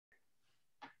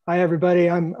Hi, everybody.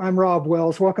 I'm Rob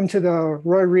Wells. Welcome to the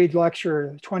Roy Reed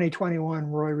Lecture, 2021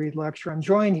 Roy Reed Lecture. I'm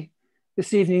joined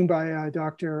this evening by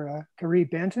Dr. Carrie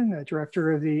Benton, the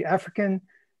Director of the African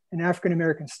and African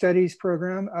American Studies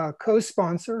Program,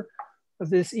 co-sponsor of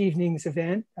this evening's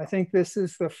event. I think this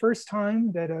is the first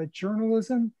time that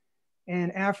journalism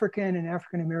and African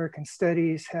American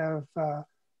Studies have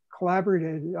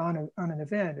collaborated on an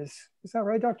event. Is that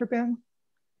right, Dr. Benton?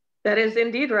 That is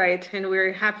indeed right. And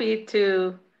we're happy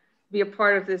to be a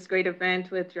part of this great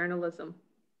event with journalism.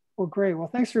 Well, great. Well,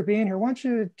 thanks for being here. Why don't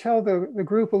you tell the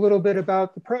group a little bit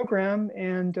about the program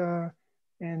and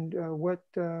what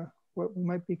we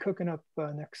might be cooking up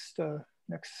next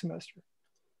semester.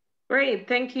 Great.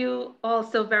 Thank you all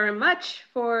so very much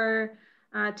for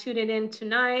tuning in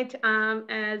tonight.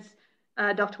 As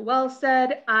Dr. Wells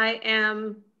said, I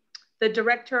am the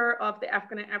director of the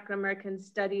African and African American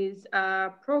Studies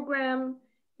program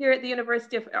here at the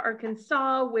University of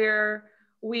Arkansas, where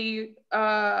we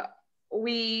are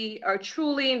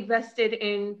truly invested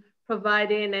in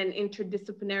providing an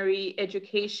interdisciplinary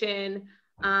education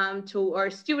to our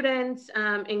students,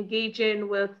 engaging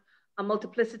with a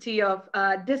multiplicity of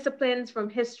disciplines from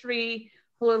history,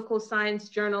 political science,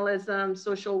 journalism,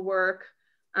 social work,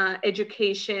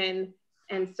 education,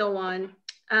 and so on.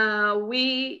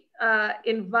 We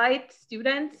invite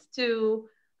students to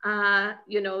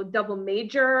double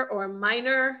major or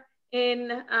minor in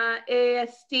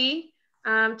AST,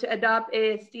 to adopt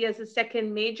AST as a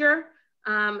second major.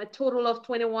 A total of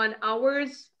 21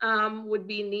 hours would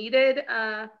be needed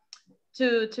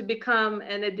to become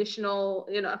an additional,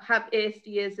 have AST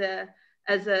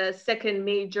as a second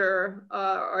major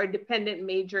or dependent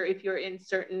major if you're in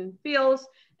certain fields.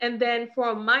 And then for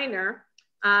a minor,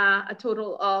 a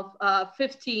total of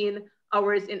 15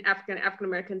 hours in African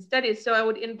American Studies. So I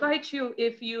would invite you,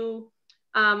 if you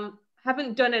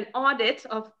haven't done an audit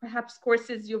of perhaps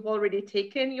courses you've already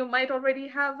taken, you might already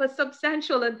have a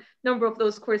substantial number of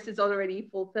those courses already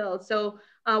fulfilled. So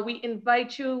we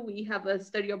invite you. We have a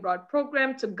study abroad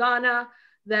program to Ghana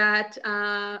that,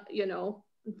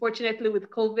 unfortunately with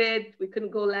COVID, we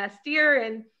couldn't go last year,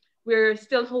 and we're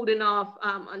still holding off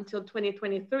until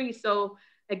 2023. So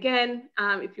again,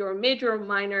 if you're a major or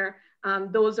minor,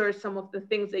 those are some of the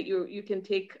things that you can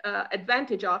take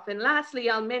advantage of. And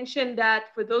lastly, I'll mention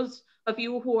that for those of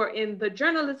you who are in the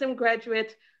journalism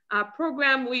graduate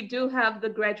program, we do have the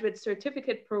graduate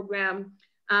certificate program,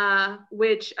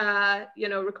 which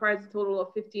requires a total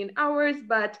of 15 hours,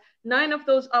 but 9 of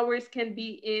those hours can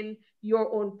be in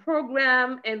your own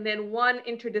program, and then 1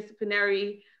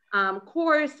 interdisciplinary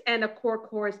course and a core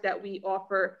course that we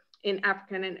offer in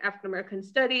African and African American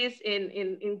Studies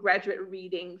in graduate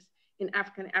readings in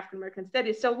African American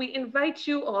Studies. So we invite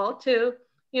you all to,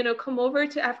 come over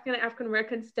to African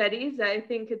American Studies. I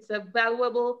think it's a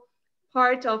valuable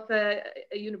part of a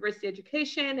university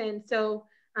education. And so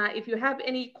if you have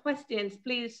any questions,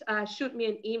 please shoot me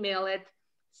an email at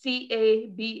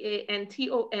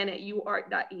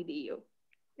cabanton@uart.edu.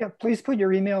 Yeah, please put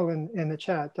your email in the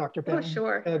chat, Dr. Benton. Oh,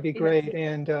 sure. That'd be great. Yes.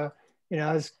 And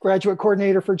as graduate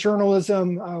coordinator for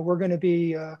journalism, we're going to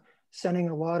be sending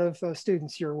a lot of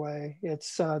students your way.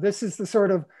 This is the sort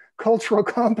of cultural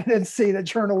competency that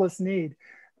journalists need.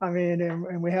 I mean,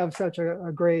 and we have such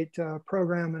a great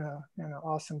program and an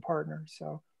awesome partner.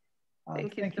 So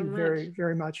thank you very,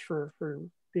 very much for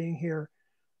being here.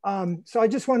 So I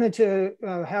just wanted to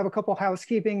have a couple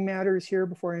housekeeping matters here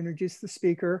before I introduce the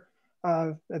speaker.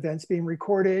 Events being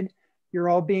recorded. You're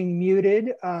all being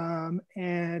muted,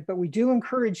 but we do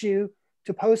encourage you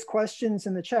to post questions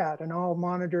in the chat, and I'll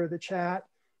monitor the chat.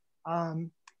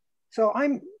 So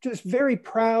I'm just very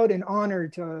proud and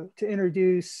honored to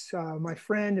introduce my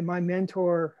friend and my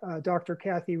mentor, Dr.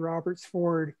 Kathy Roberts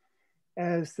Forde,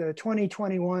 as the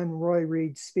 2021 Roy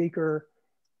Reed Speaker.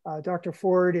 Dr.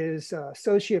 Forde is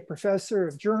Associate Professor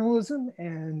of Journalism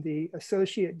and the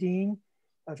Associate Dean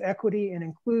of Equity and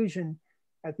Inclusion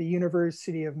at the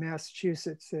University of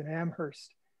Massachusetts at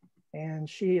Amherst. And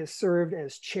she has served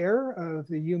as chair of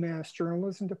the UMass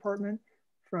Journalism Department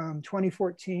from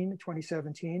 2014 to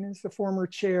 2017, as the former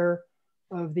chair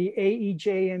of the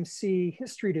AEJMC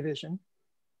History Division,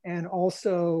 and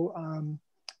also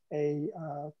a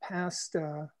past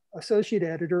associate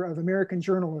editor of American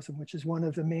Journalism, which is one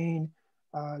of the main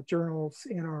journals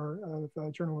in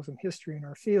journalism history in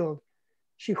our field.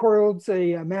 She holds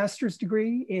a master's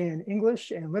degree in English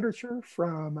and literature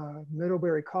from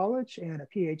Middlebury College and a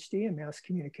PhD in mass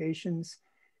communications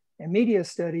and media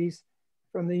studies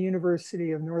from the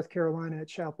University of North Carolina at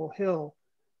Chapel Hill.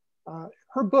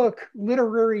 Her book,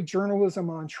 Literary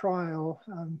Journalism on Trial,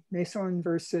 Mason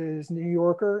versus New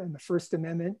Yorker and the First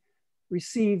Amendment,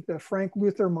 received the Frank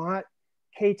Luther Mott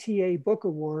KTA Book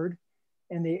Award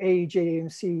and the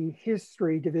AJMC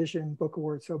History Division Book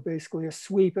Award. So basically a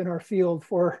sweep in our field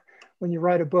for when you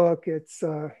write a book, it's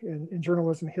in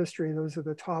journalism history, those are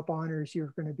the top honors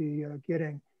you're going to be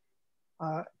getting.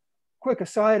 Quick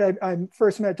aside, I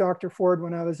first met Dr. Forde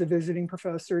when I was a visiting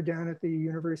professor down at the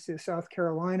University of South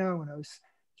Carolina when I was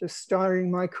just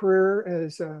starting my career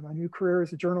as my new career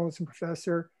as a journalism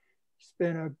professor. She's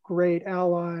been a great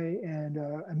ally and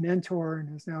a mentor,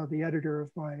 and is now the editor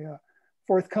of my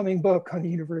forthcoming book on the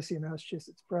University of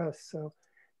Massachusetts Press. So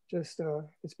just,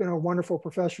 it's been a wonderful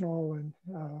professional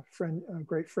and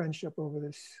great friendship over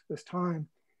this time.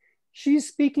 She's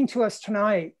speaking to us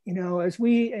tonight, you know, as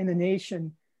we in the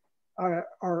nation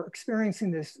are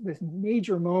experiencing this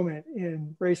major moment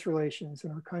in race relations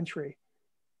in our country.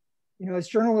 You know, as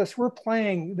journalists, we're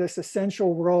playing this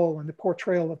essential role in the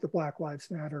portrayal of the Black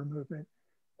Lives Matter movement,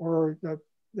 or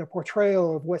the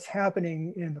portrayal of what's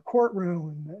happening in the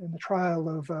courtroom in the trial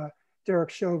of Derek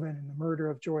Chauvin and the murder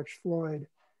of George Floyd.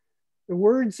 The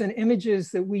words and images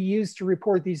that we use to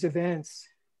report these events,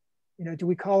 you know, do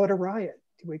we call it a riot?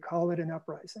 Do we call it an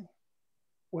uprising?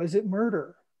 Was it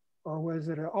murder? Or was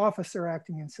it an officer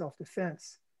acting in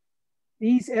self-defense?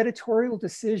 These editorial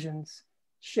decisions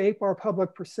shape our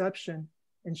public perception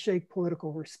and shape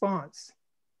political response.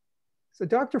 So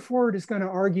Dr. Forde is going to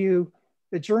argue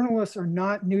that journalists are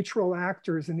not neutral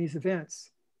actors in these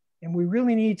events. And we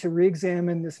really need to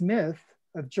re-examine this myth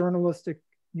of journalistic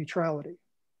neutrality.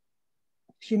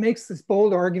 She makes this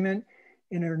bold argument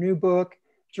in her new book,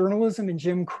 Journalism and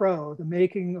Jim Crow, The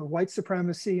Making of White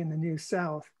Supremacy in the New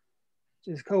South,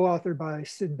 which is co-authored by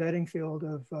Sid Bedingfield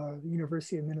of the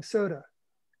University of Minnesota.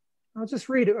 I'll just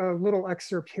read a little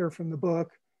excerpt here from the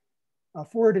book.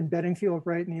 Forde and Bedingfield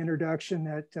write in the introduction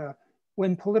that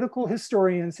when political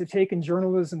historians have taken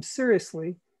journalism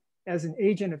seriously as an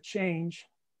agent of change,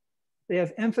 they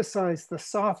have emphasized the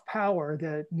soft power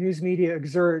that news media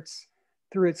exerts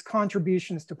through its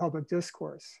contributions to public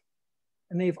discourse.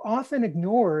 And they've often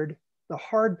ignored the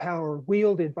hard power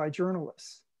wielded by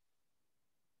journalists.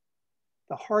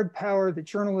 The hard power that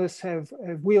journalists have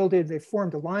wielded, they've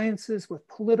formed alliances with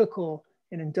political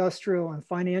and industrial and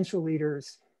financial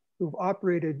leaders who've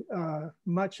operated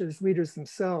much as leaders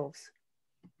themselves.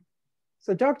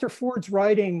 So Dr. Forde's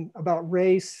writing about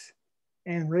race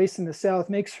and race in the South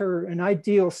makes her an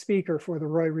ideal speaker for the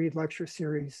Roy Reed Lecture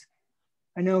Series.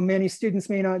 I know many students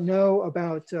may not know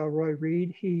about Roy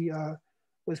Reed. He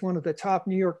was one of the top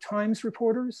New York Times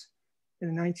reporters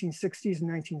in the 1960s and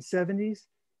 1970s.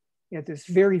 He had this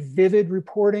very vivid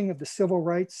reporting of the civil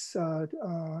rights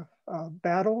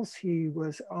battles. He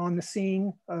was on the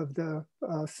scene of the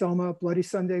Selma Bloody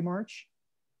Sunday March.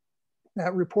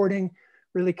 That reporting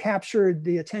really captured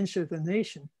the attention of the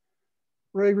nation.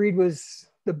 Roy Reed was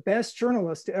the best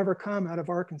journalist to ever come out of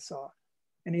Arkansas.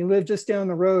 And he lived just down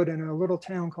the road in a little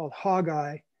town called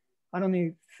Hogeye. I don't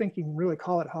even think you can really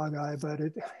call it Hogeye, but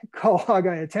call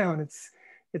Hogeye a town.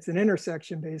 It's an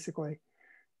intersection basically.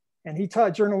 And he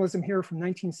taught journalism here from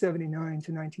 1979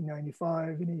 to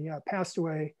 1995, and he passed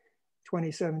away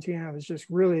 2017. I was just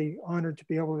really honored to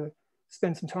be able to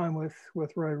spend some time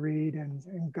with Roy Reed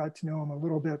and got to know him a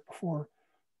little bit before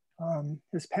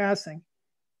his passing.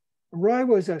 Roy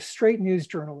was a straight news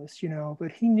journalist, you know,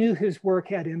 but he knew his work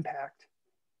had impact.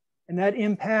 And that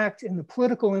impact and the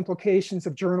political implications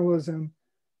of journalism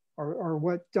are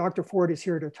what Dr. Forde is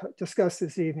here to discuss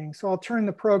this evening. So I'll turn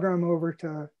the program over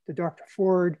to Dr.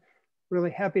 Forde.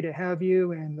 Really happy to have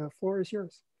you, and the floor is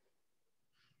yours.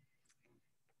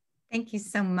 Thank you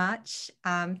so much.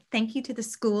 Thank you to the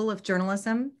School of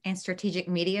Journalism and Strategic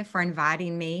Media for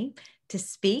inviting me to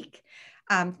speak.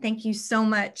 Thank you so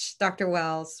much, Dr.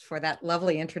 Wells, for that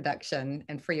lovely introduction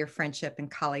and for your friendship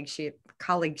and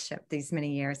colleagueship these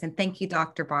many years. And thank you,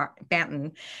 Dr.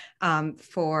 Banton,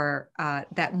 for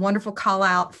that wonderful call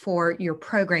out for your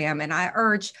program. And I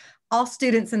urge all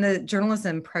students in the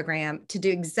journalism program to do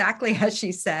exactly as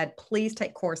she said. Please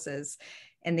take courses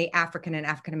in the African and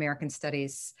African American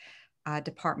Studies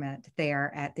department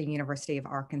there at the University of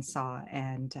Arkansas.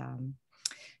 And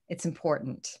it's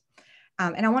important.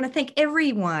 And I want to thank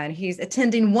everyone who's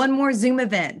attending one more Zoom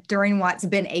event during what's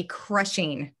been a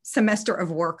crushing semester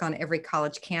of work on every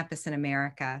college campus in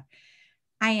America.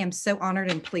 I am so honored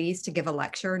and pleased to give a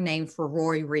lecture named for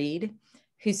Roy Reed,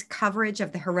 whose coverage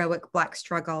of the heroic Black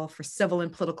struggle for civil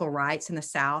and political rights in the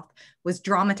South was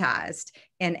dramatized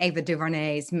in Ava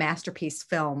DuVernay's masterpiece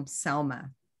film, Selma.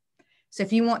 So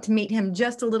if you want to meet him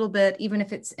just a little bit, even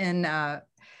if it's in,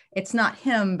 it's not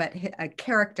him, but a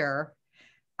character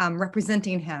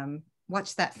representing him,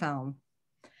 watch that film.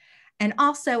 And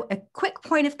also a quick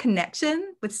point of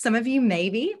connection with some of you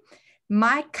maybe,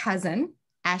 my cousin,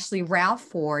 Ashley Ralph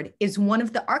Forde, is one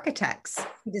of the architects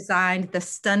who designed the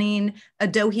stunning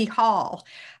Adohi Hall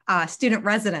student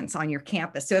residence on your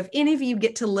campus. So if any of you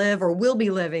get to live or will be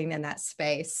living in that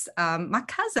space, my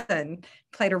cousin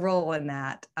played a role in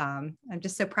that. I'm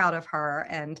just so proud of her,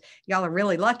 and y'all are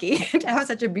really lucky to have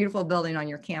such a beautiful building on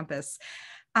your campus.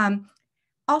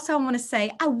 Also, I want to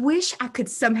say, I wish I could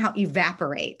somehow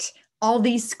evaporate all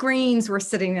these screens we're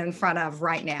sitting in front of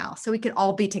right now so we could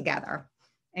all be together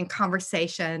in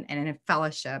conversation and in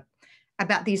fellowship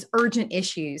about these urgent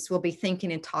issues we'll be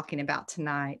thinking and talking about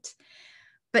tonight.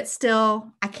 But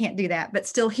still, I can't do that. But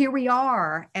still, here we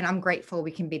are, and I'm grateful we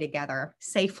can be together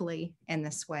safely in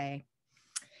this way.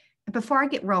 Before I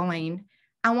get rolling,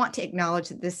 I want to acknowledge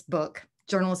that this book,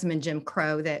 Journalism and Jim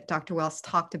Crow, that Dr. Wells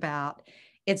talked about,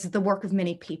 it's the work of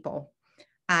many people.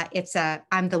 I'm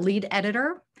the lead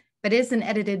editor, but it is an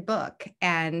edited book.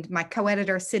 And my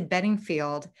co-editor, Sid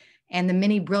Bedingfield, and the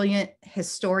many brilliant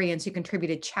historians who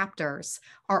contributed chapters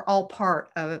are all part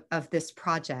of this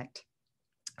project.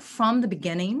 From the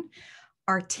beginning,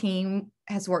 our team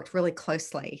has worked really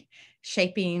closely,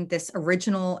 shaping this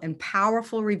original and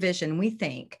powerful revision, we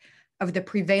think, of the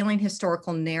prevailing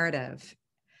historical narrative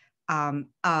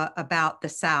about the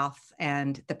South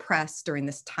and the press during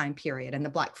this time period and the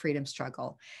Black freedom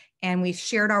struggle. And we've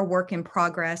shared our work in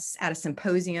progress at a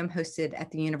symposium hosted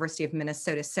at the University of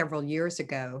Minnesota several years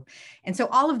ago. And so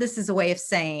all of this is a way of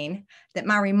saying that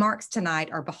my remarks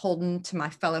tonight are beholden to my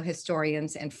fellow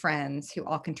historians and friends who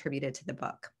all contributed to the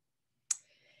book.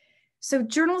 So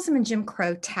Journalism and Jim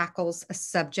Crow tackles a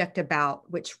subject about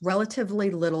which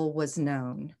relatively little was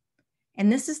known.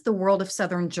 And this is the world of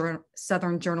Southern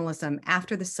journalism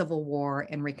after the Civil War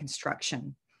and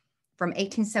Reconstruction, from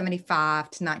 1875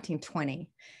 to 1920.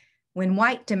 When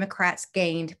white Democrats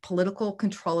gained political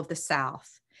control of the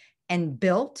South and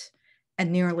built a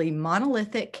nearly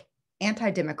monolithic,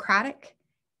 anti-democratic,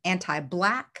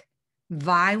 anti-Black,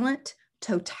 violent,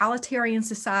 totalitarian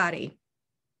society.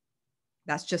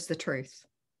 That's just the truth.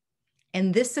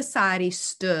 And this society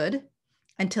stood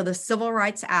until the Civil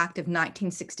Rights Act of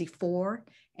 1964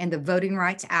 and the Voting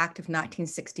Rights Act of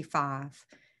 1965,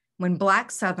 when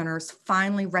Black Southerners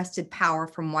finally wrested power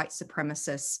from white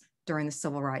supremacists during the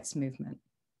Civil Rights Movement.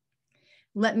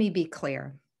 Let me be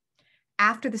clear.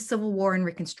 After the Civil War and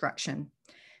Reconstruction,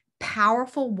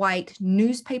 powerful white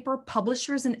newspaper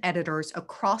publishers and editors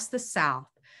across the South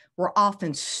were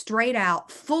often straight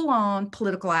out, full-on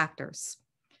political actors.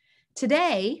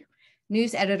 Today,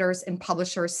 news editors and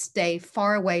publishers stay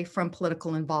far away from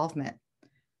political involvement,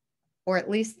 or at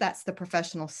least that's the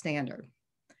professional standard.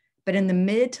 But in the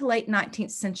mid to late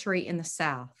 19th century in the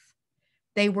South,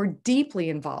 they were deeply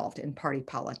involved in party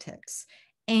politics,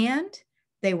 and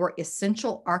they were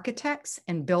essential architects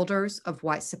and builders of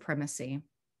white supremacy.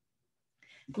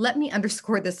 Let me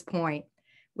underscore this point,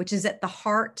 which is at the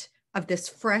heart of this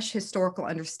fresh historical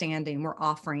understanding we're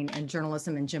offering in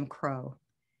Journalism and Jim Crow.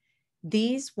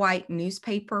 These white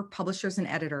newspaper publishers and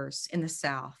editors in the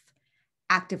South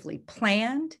actively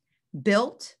planned,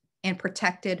 built, and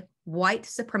protected white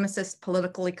supremacist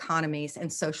political economies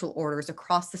and social orders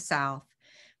across the South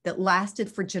that lasted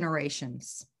for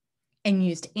generations and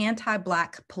used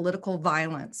anti-Black political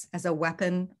violence as a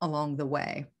weapon along the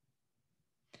way.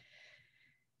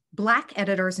 Black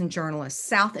editors and journalists,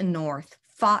 South and North,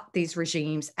 fought these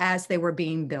regimes as they were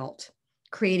being built,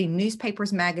 creating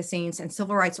newspapers, magazines, and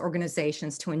civil rights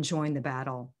organizations to join the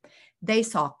battle. They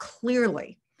saw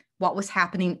clearly what was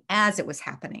happening as it was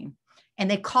happening, and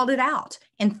they called it out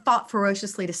and fought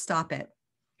ferociously to stop it.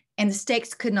 And the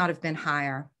stakes could not have been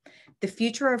higher. The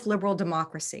future of liberal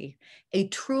democracy, a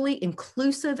truly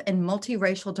inclusive and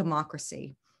multiracial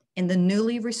democracy in the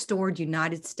newly restored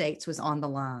United States, was on the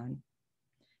line.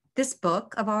 This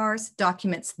book of ours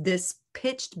documents this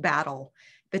pitched battle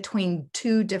between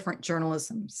two different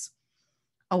journalisms: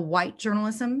 a white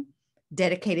journalism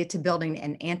dedicated to building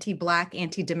an anti-Black,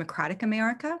 anti-democratic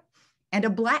America, and a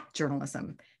Black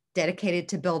journalism dedicated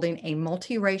to building a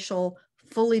multiracial,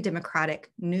 fully democratic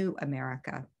new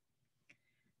America.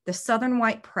 The Southern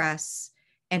white press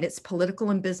and its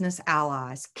political and business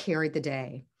allies carried the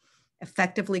day,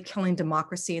 effectively killing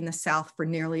democracy in the South for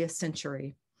nearly a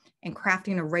century and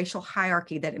crafting a racial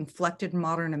hierarchy that inflected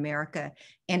modern America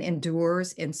and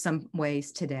endures in some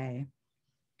ways today.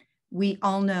 We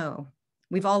all know,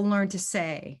 we've all learned to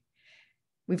say,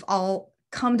 we've all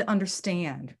come to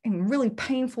understand in really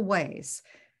painful ways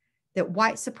that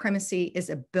white supremacy is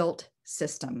a built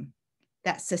system,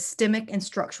 that systemic and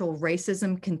structural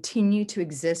racism continue to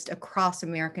exist across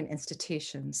American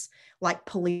institutions like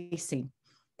policing,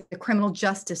 the criminal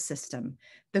justice system,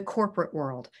 the corporate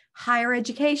world, higher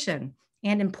education,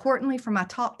 and importantly for my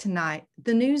talk tonight,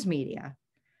 the news media.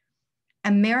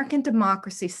 American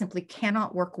democracy simply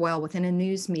cannot work well within a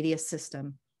news media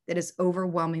system that is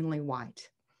overwhelmingly white,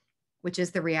 which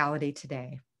is the reality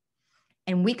today.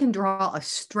 And we can draw a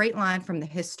straight line from the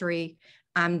history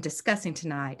I'm discussing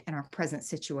tonight and our present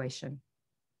situation.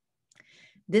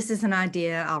 This is an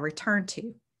idea I'll return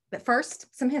to, but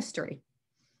first, some history.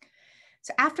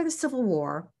 So after the Civil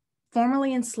War,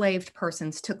 formerly enslaved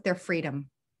persons took their freedom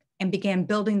and began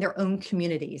building their own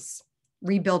communities,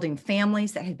 rebuilding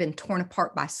families that had been torn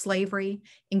apart by slavery,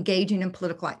 engaging in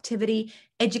political activity,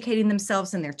 educating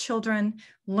themselves and their children,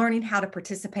 learning how to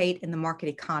participate in the market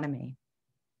economy.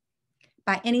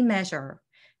 By any measure,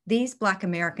 these Black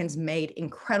Americans made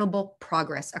incredible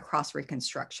progress across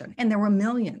Reconstruction, and there were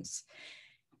millions.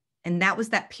 And that was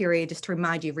that period, just to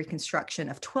remind you, of Reconstruction,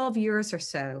 of 12 years or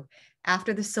so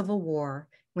after the Civil War,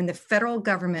 when the federal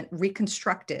government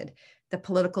reconstructed the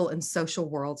political and social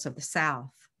worlds of the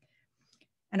South.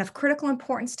 And of critical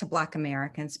importance to Black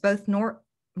Americans, both North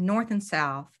and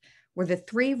South, were the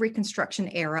 3 Reconstruction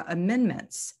era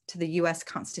amendments to the US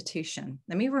Constitution.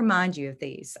 Let me remind you of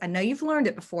these. I know you've learned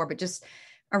it before, but just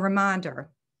a reminder.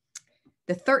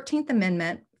 The 13th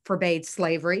Amendment forbade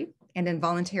slavery and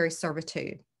involuntary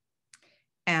servitude,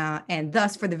 and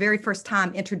thus for the very first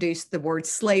time introduced the word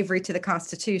slavery to the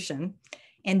Constitution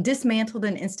and dismantled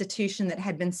an institution that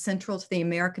had been central to the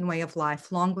American way of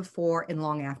life long before and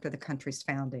long after the country's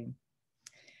founding.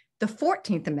 The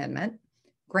 14th Amendment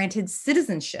granted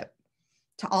citizenship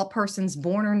to all persons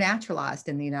born or naturalized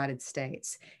in the United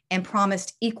States and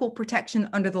promised equal protection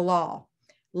under the law,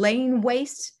 laying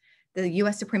waste the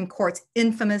US Supreme Court's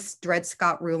infamous Dred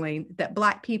Scott ruling that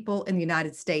Black people in the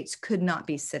United States could not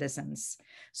be citizens.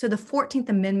 So the 14th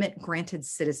Amendment granted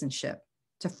citizenship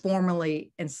to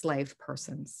formerly enslaved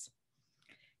persons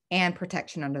and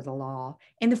protection under the law.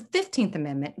 And the 15th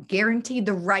Amendment guaranteed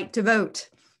the right to vote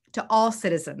to all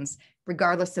citizens,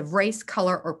 regardless of race,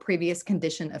 color, or previous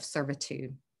condition of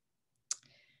servitude.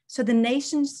 So the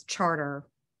nation's charter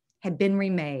had been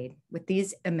remade with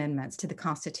these amendments to the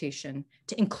Constitution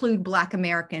to include Black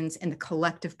Americans in the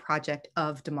collective project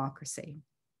of democracy.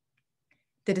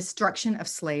 The destruction of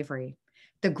slavery,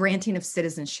 the granting of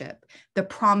citizenship, the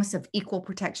promise of equal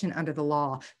protection under the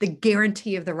law, the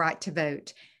guarantee of the right to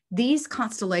vote. These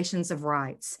constellations of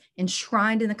rights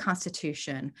enshrined in the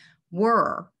Constitution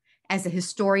were, as the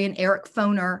historian Eric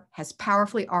Foner has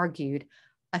powerfully argued,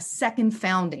 a second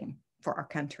founding for our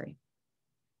country.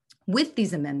 With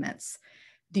these amendments,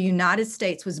 the United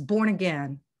States was born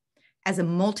again as a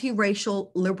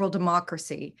multiracial liberal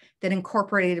democracy that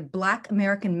incorporated Black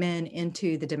American men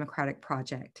into the democratic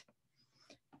project.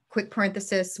 Quick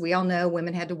parenthesis, we all know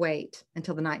women had to wait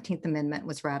until the 19th Amendment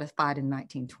was ratified in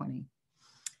 1920.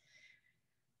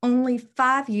 Only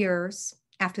 5 years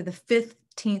after the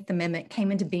 15th Amendment came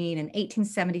into being in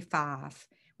 1875,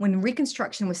 when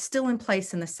Reconstruction was still in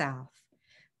place in the South,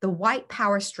 the white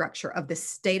power structure of the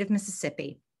state of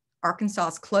Mississippi,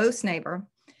 Arkansas's close neighbor,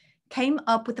 came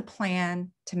up with a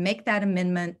plan to make that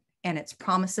amendment and its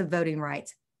promise of voting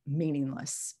rights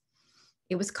meaningless.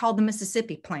 It was called the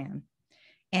Mississippi Plan.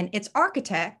 And its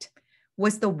architect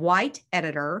was the white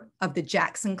editor of the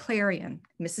Jackson Clarion,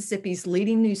 Mississippi's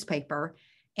leading newspaper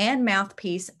and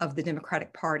mouthpiece of the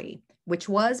Democratic Party, which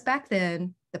was back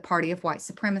then the party of white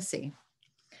supremacy.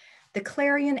 The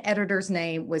Clarion editor's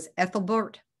name was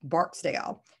Ethelbert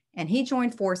Barksdale, and he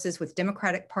joined forces with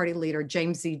Democratic Party leader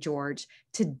James Z. George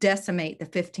to decimate the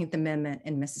 15th Amendment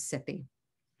in Mississippi.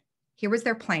 Here was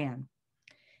their plan: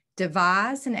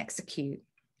 devise and execute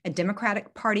a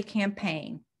Democratic Party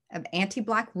campaign of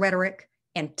anti-Black rhetoric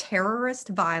and terrorist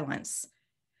violence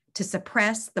to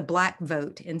suppress the Black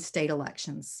vote in state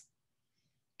elections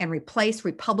and replace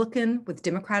Republican with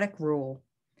Democratic rule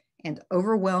and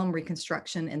overwhelm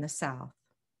Reconstruction in the South.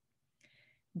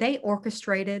 They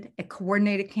orchestrated a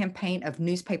coordinated campaign of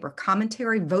newspaper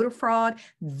commentary, voter fraud,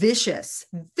 vicious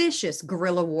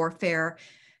guerrilla warfare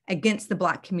against the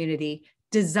Black community,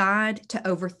 designed to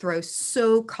overthrow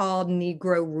so-called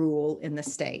Negro rule in the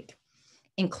state,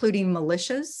 including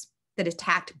militias that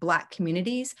attacked Black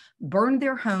communities, burned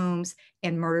their homes,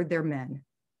 and murdered their men.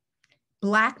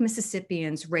 Black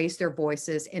Mississippians raised their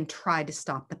voices and tried to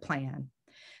stop the plan.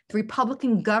 The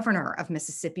Republican governor of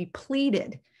Mississippi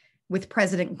pleaded with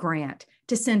President Grant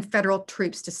to send federal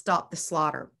troops to stop the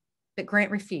slaughter, but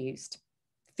Grant refused,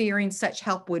 fearing such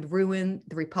help would ruin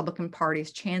the Republican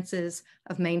Party's chances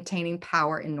of maintaining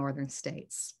power in northern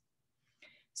states.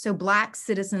 So Black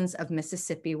citizens of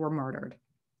Mississippi were murdered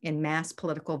in mass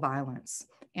political violence,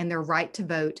 and their right to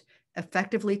vote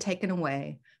effectively taken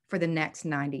away for the next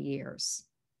 90 years.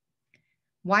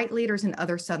 White leaders in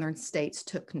other Southern states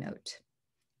took note.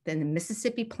 Then the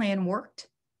Mississippi Plan worked,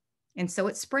 and so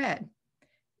it spread.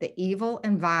 The evil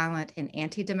and violent and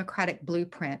anti-democratic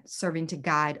blueprint serving to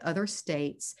guide other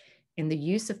states in the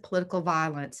use of political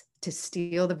violence to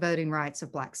steal the voting rights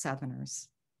of Black Southerners.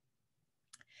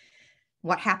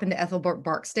 What happened to Ethelbert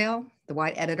Barksdale, the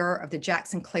white editor of the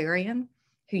Jackson Clarion,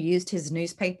 who used his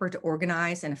newspaper to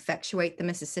organize and effectuate the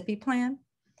Mississippi Plan?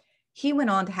 He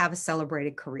went on to have a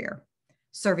celebrated career,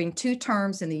 serving 2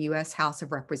 terms in the U.S. House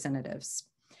of Representatives.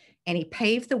 And he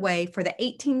paved the way for the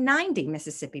 1890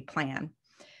 Mississippi Plan,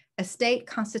 a state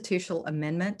constitutional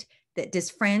amendment that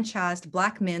disfranchised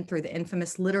Black men through the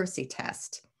infamous literacy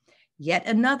test, yet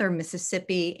another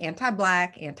Mississippi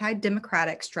anti-Black,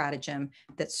 anti-democratic stratagem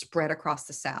that spread across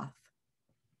the South.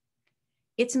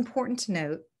 It's important to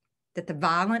note that the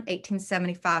violent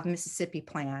 1875 Mississippi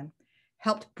Plan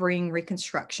helped bring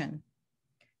Reconstruction,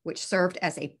 which served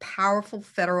as a powerful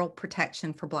federal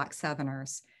protection for Black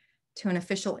Southerners, to an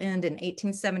official end in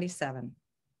 1877.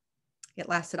 It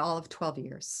lasted all of 12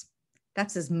 years.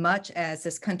 That's as much as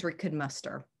this country could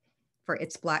muster for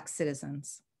its Black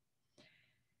citizens.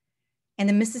 And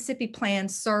the Mississippi Plan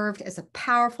served as a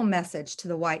powerful message to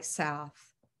the white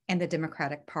South and the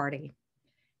Democratic Party.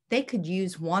 They could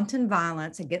use wanton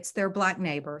violence against their Black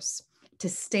neighbors to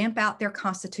stamp out their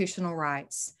constitutional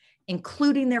rights,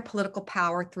 including their political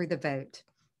power through the vote,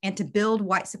 and to build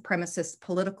white supremacist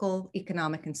political,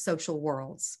 economic, and social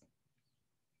worlds.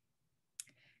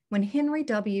 When Henry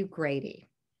W. Grady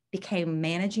became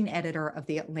managing editor of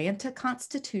the Atlanta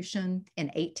Constitution in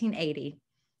 1880,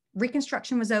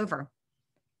 Reconstruction was over.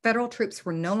 Federal troops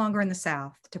were no longer in the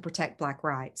South to protect Black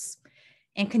rights,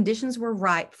 and conditions were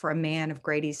ripe for a man of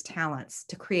Grady's talents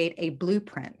to create a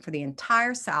blueprint for the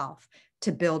entire South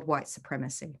to build white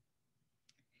supremacy.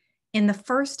 In the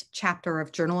first chapter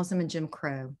of Journalism and Jim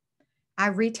Crow, I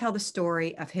retell the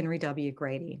story of Henry W.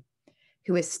 Grady,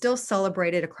 who is still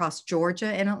celebrated across Georgia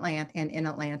and in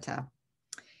Atlanta.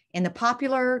 In the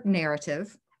popular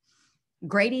narrative,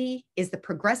 Grady is the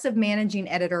progressive managing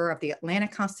editor of the Atlanta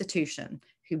Constitution,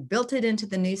 who built it into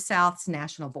the New South's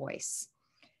national voice.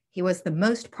 He was the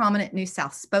most prominent New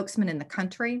South spokesman in the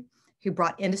country, who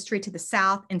brought industry to the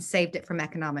South and saved it from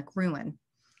economic ruin.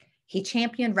 He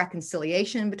championed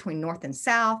reconciliation between North and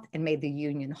South and made the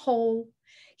Union whole.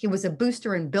 He was a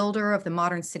booster and builder of the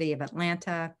modern city of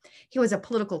Atlanta. He was a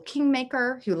political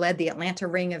kingmaker who led the Atlanta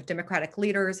ring of Democratic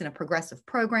leaders in a progressive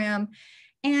program,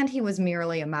 and he was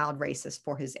merely a mild racist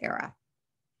for his era.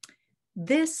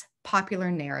 This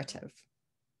popular narrative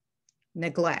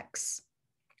neglects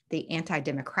the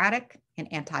anti-democratic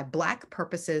and anti-Black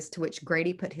purposes to which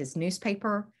Grady put his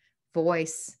newspaper,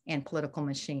 voice, and political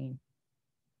machine.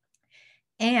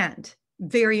 And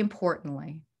very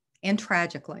importantly, and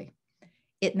tragically,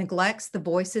 it neglects the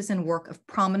voices and work of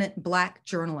prominent Black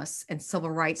journalists and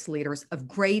civil rights leaders of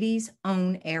Grady's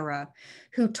own era,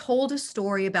 who told a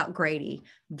story about Grady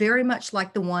very much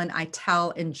like the one I tell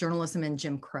in Journalism and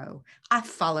Jim Crow. I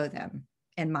follow them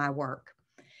in my work.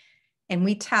 And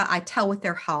I tell with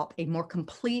their help a more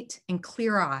complete and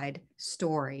clear-eyed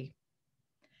story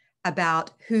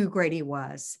about who Grady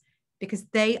was, because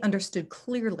they understood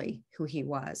clearly who he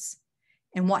was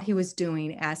and what he was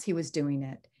doing as he was doing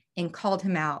it, and called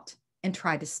him out and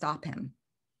tried to stop him.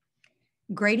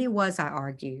 Grady was, I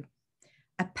argue,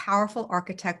 a powerful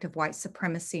architect of white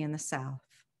supremacy in the South.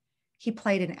 He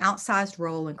played an outsized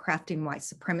role in crafting white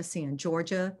supremacy in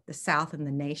Georgia, the South, and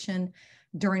the nation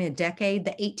during a decade,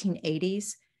 the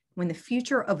 1880s, when the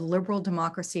future of liberal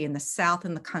democracy in the South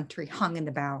and the country hung in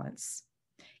the balance.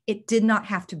 It did not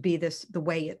have to be the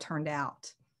way it turned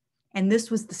out. And this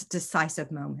was the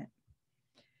decisive moment.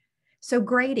 So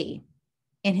Grady,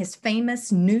 in his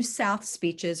famous New South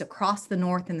speeches across the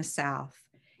North and the South,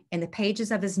 in the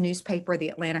pages of his newspaper, the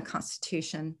Atlanta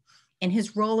Constitution, in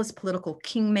his role as political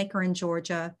kingmaker in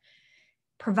Georgia,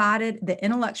 provided the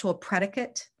intellectual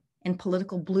predicate and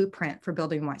political blueprint for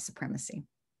building white supremacy.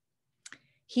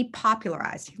 He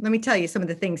popularized, let me tell you some of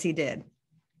the things he did.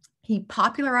 He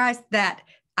popularized that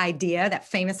idea, that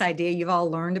famous idea you've all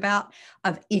learned about,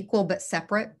 of equal but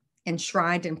separate,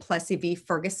 enshrined in Plessy v.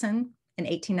 Ferguson in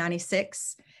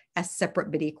 1896 as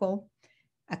separate but equal,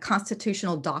 a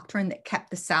constitutional doctrine that kept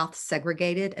the South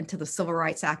segregated until the Civil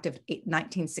Rights Act of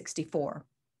 1964.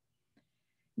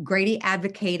 Grady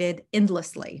advocated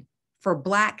endlessly for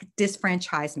Black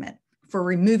disfranchisement, for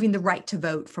removing the right to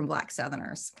vote from Black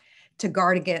Southerners, to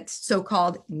guard against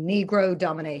so-called Negro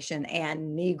domination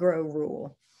and Negro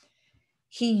rule.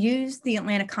 He used the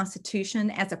Atlanta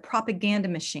Constitution as a propaganda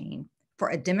machine for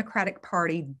a Democratic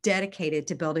Party dedicated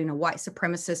to building a white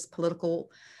supremacist political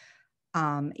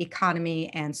economy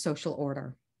and social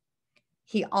order.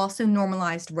 He also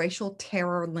normalized racial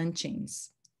terror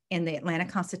lynchings in the Atlanta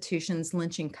Constitution's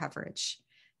lynching coverage,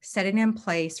 setting in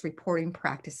place reporting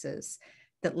practices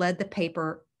that led the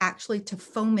paper actually to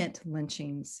foment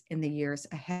lynchings in the years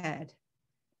ahead.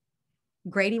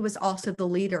 Grady was also the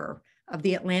leader of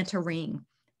the Atlanta Ring,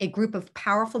 a group of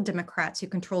powerful Democrats who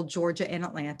controlled Georgia and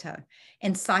Atlanta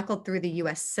and cycled through the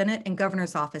US Senate and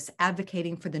governor's office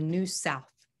advocating for the New South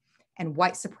and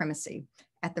white supremacy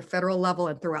at the federal level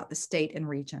and throughout the state and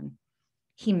region.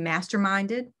 He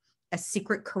masterminded a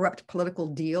secret corrupt political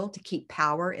deal to keep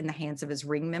power in the hands of his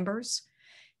ring members.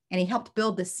 And he helped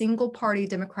build the single party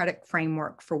Democratic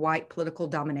framework for white political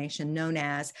domination known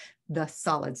as the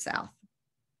Solid South.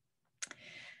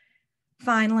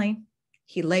 Finally,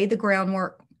 he laid the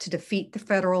groundwork to defeat the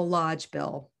federal Lodge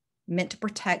Bill, meant to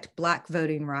protect Black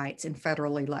voting rights in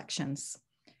federal elections,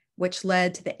 which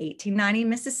led to the 1890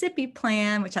 Mississippi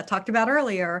Plan, which I talked about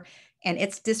earlier, and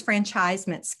its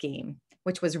disfranchisement scheme,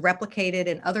 which was replicated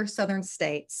in other Southern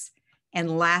states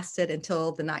and lasted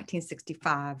until the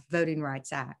 1965 Voting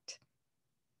Rights Act,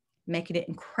 making it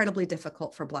incredibly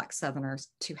difficult for Black Southerners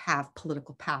to have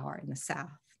political power in the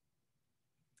South.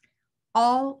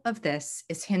 All of this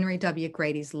is Henry W.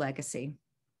 Grady's legacy,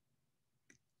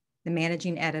 the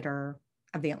managing editor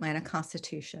of the Atlanta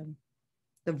Constitution,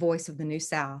 the voice of the New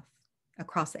South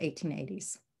across the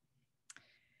 1880s.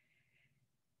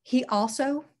 He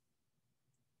also,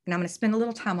 and I'm going to spend a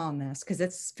little time on this because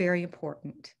it's very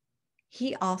important,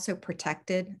 he also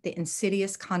protected the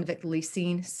insidious convict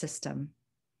leasing system,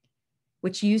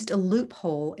 which used a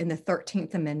loophole in the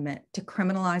 13th Amendment to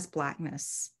criminalize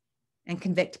Blackness and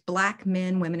convict Black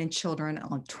men, women, and children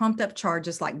on trumped up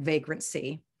charges like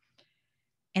vagrancy,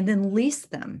 and then lease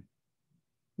them,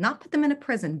 not put them in a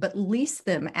prison, but lease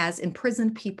them as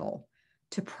imprisoned people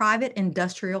to private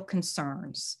industrial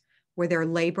concerns where their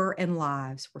labor and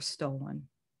lives were stolen.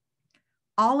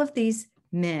 All of these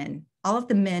men, all of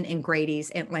the men in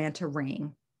Grady's Atlanta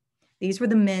Ring, these were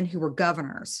the men who were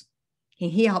governors.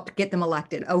 He helped get them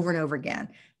elected over and over again.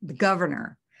 The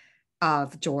governor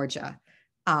of Georgia,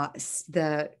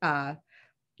 the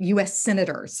US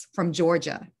senators from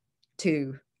Georgia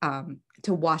to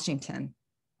Washington,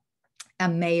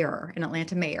 an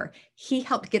Atlanta mayor. He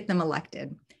helped get them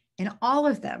elected. And all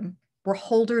of them were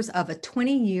holders of a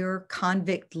 20-year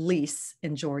convict lease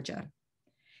in Georgia.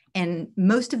 And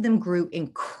most of them grew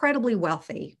incredibly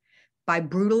wealthy by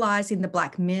brutalizing the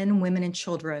Black men, women, and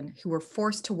children who were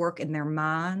forced to work in their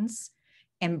mines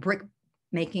and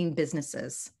brick-making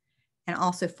businesses, and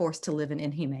also forced to live in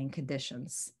inhumane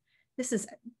conditions. This is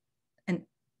an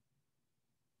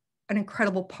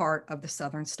incredible part of the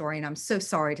Southern story, and I'm so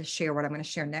sorry to share what I'm going to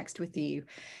share next with you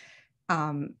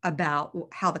about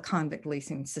how the convict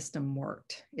leasing system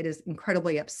worked. It is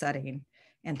incredibly upsetting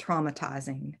and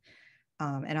traumatizing,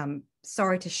 and I'm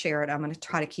sorry to share it. I'm going to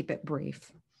try to keep it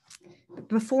brief.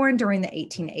 Before and during the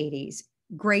 1880s,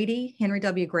 Henry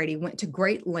W. Grady went to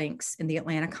great lengths in the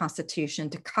Atlanta Constitution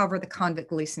to cover the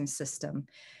convict leasing system,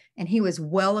 and he was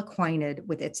well acquainted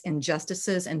with its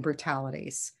injustices and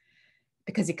brutalities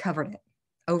because he covered it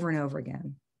over and over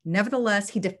again. Nevertheless,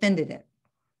 he defended it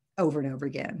over and over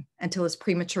again until his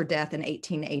premature death in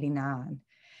 1889.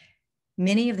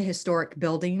 Many of the historic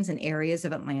buildings and areas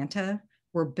of Atlanta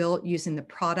were built using the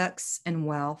products and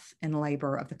wealth and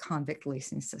labor of the convict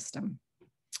leasing system.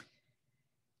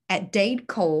 At Dade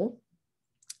Coal,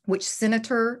 which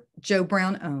Senator Joe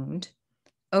Brown owned,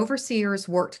 overseers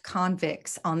worked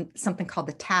convicts on something called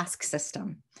the task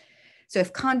system. So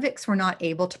if convicts were not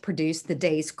able to produce the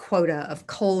day's quota of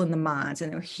coal in the mines,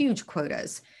 and there were huge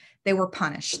quotas, they were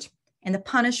punished. And the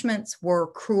punishments were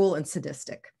cruel and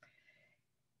sadistic.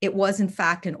 It was, in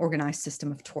fact, an organized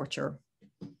system of torture.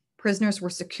 Prisoners were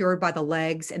secured by the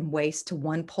legs and waist to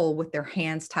one pole with their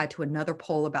hands tied to another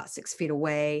pole about 6 feet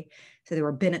away. So they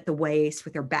were bent at the waist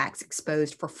with their backs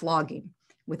exposed for flogging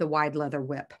with a wide leather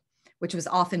whip, which was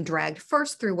often dragged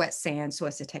first through wet sand so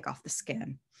as to take off the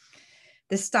skin.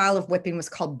 This style of whipping was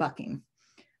called bucking.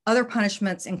 Other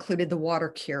punishments included the water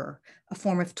cure, a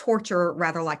form of torture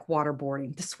rather like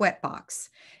waterboarding, the sweat box,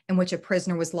 in which a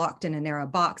prisoner was locked in a narrow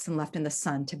box and left in the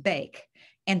sun to bake,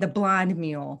 and the blind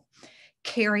mule.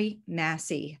 Carrie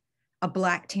Massey, a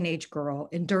Black teenage girl,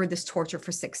 endured this torture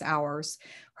for 6 hours.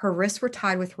 Her wrists were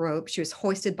tied with rope. She was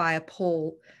hoisted by a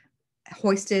pole,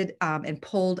 and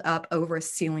pulled up over a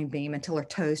ceiling beam until her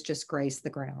toes just grazed the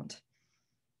ground.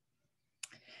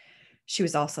 She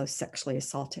was also sexually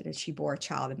assaulted as she bore a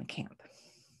child in the camp.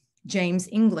 James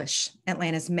English,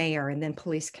 Atlanta's mayor and then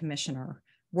police commissioner,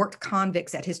 worked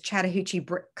convicts at his Chattahoochee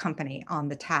Brick Company on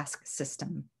the task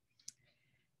system.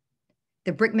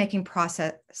 The brick-making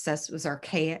process was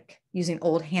archaic, using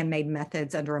old handmade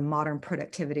methods under a modern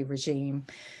productivity regime.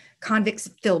 Convicts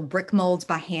filled brick molds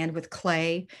by hand with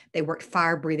clay. They worked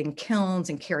fire-breathing kilns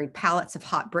and carried pallets of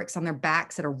hot bricks on their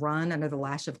backs at a run under the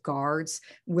lash of guards,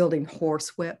 wielding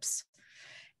horse whips.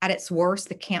 At its worst,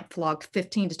 the camp flogged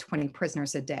 15 to 20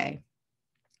 prisoners a day.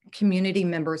 Community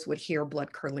members would hear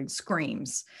blood-curdling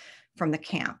screams from the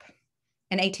camp.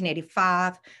 In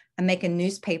 1885, a Macon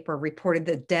newspaper reported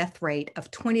the death rate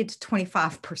of 20 to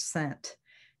 25%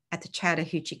 at the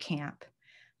Chattahoochee camp,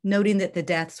 noting that the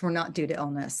deaths were not due to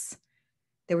illness.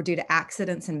 They were due to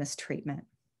accidents and mistreatment.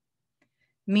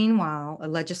 Meanwhile, a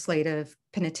legislative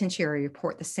penitentiary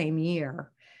report the same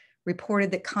year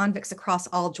reported that convicts across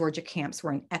all Georgia camps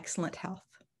were in excellent health.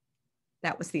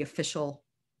 That was the official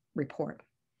report.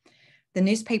 The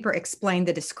newspaper explained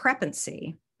the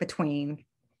discrepancy between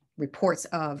reports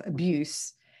of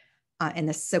abuse and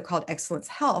the so-called excellent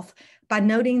health by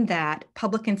noting that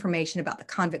public information about the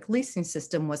convict leasing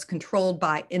system was controlled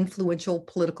by influential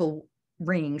political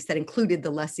rings that included the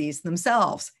lessees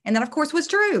themselves. And that, of course, was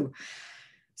true.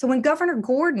 So when Governor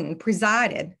Gordon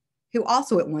presided, who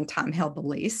also at one time held the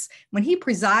lease, when he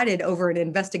presided over an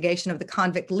investigation of the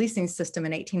convict leasing system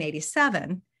in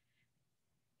 1887,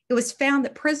 it was found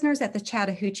that prisoners at the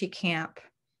Chattahoochee camp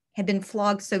had been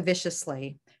flogged so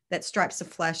viciously that stripes of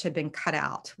flesh had been cut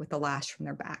out with the lash from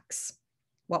their backs.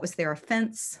 What was their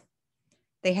offense?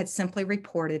 They had simply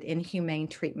reported inhumane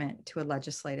treatment to a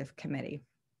legislative committee.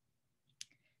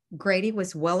 Grady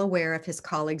was well aware of his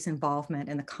colleagues' involvement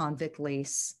in the convict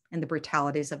lease and the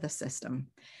brutalities of the system.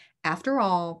 After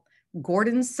all,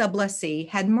 Gordon's sublessee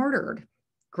had murdered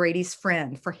Grady's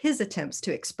friend for his attempts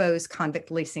to expose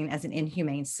convict leasing as an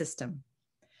inhumane system.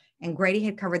 And Grady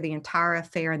had covered the entire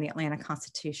affair in the Atlanta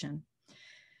Constitution.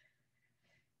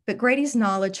 But Grady's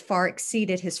knowledge far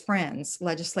exceeded his friend's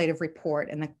legislative report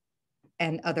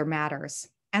and other matters.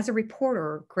 As a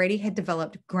reporter, Grady had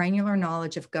developed granular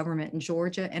knowledge of government in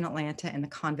Georgia and Atlanta and the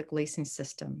convict leasing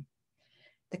system.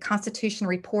 The Constitution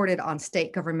reported on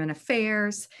state government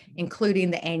affairs,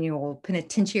 including the annual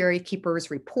Penitentiary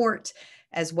Keepers Report,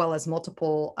 as well as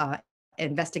multiple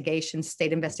investigations,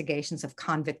 state investigations of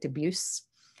convict abuse.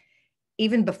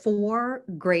 Even before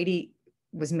Grady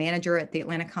was manager at the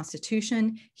Atlanta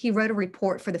Constitution, he wrote a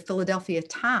report for the Philadelphia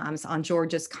Times on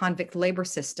Georgia's convict labor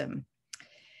system.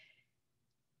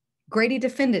 Grady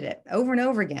defended it over and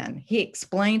over again. He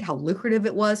explained how lucrative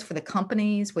it was for the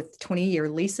companies with 20-year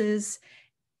leases,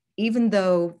 even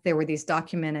though there were these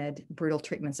documented brutal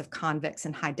treatments of convicts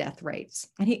and high death rates.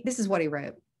 And this is what he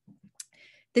wrote.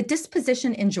 The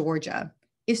disposition in Georgia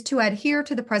is to adhere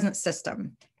to the present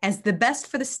system as the best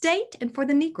for the state and for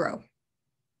the Negro.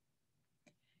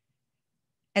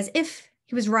 As if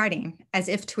he was writing, as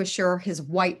if to assure his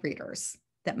white readers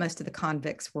that most of the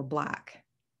convicts were Black.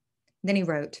 Then he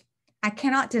wrote, I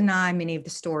cannot deny many of the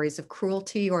stories of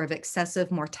cruelty or of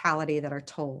excessive mortality that are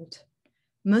told.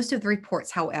 Most of the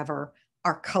reports, however,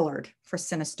 are colored for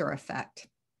sinister effect.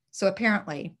 So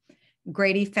apparently,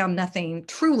 Grady found nothing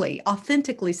truly,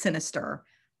 authentically sinister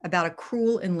about a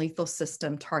cruel and lethal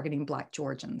system targeting Black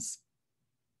Georgians.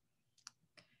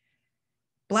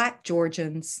 Black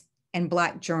Georgians and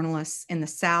Black journalists in the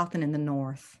South and in the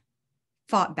North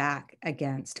fought back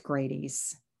against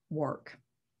Grady's work.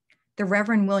 The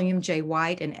Reverend William J.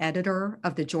 White, an editor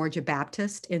of the Georgia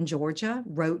Baptist in Georgia,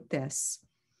 wrote this: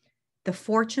 the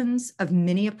fortunes of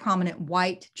many a prominent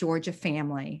white Georgia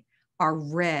family are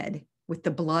red with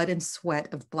the blood and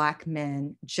sweat of Black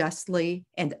men justly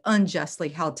and unjustly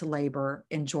held to labor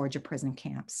in Georgia prison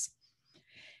camps.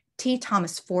 T.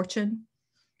 Thomas Fortune,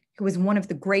 who was one of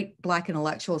the great Black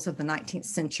intellectuals of the 19th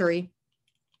century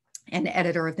and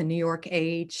editor of the New York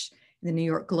Age, the New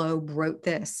York Globe, wrote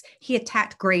this. He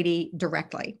attacked Grady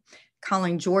directly,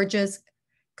 calling Georgia's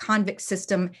convict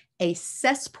system a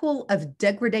cesspool of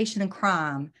degradation and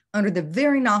crime under the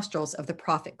very nostrils of the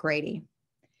prophet Grady.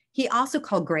 He also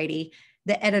called Grady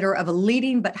the editor of a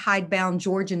leading but hidebound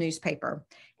Georgia newspaper,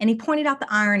 and he pointed out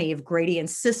the irony of Grady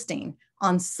insisting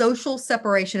on social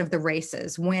separation of the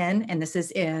races when, and this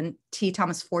is in T.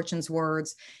 Thomas Fortune's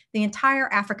words, the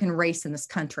entire African race in this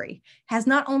country has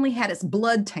not only had its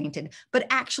blood tainted, but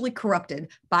actually corrupted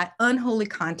by unholy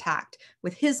contact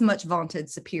with his much vaunted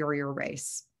superior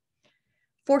race.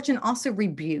 Fortune also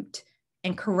rebuked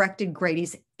and corrected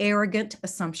Grady's arrogant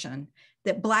assumption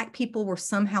that Black people were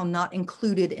somehow not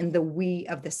included in the we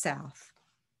of the South.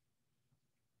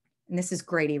 And this is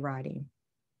Grady writing.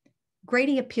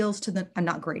 Grady appeals to the,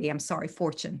 not Grady, I'm sorry,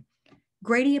 Fortune.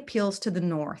 Grady appeals to the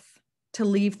North, to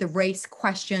leave the race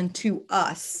question to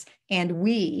us, and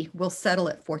we will settle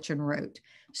it, Fortune wrote.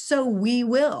 So we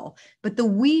will, but the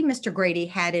we Mr. Grady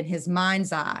had in his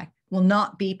mind's eye will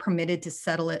not be permitted to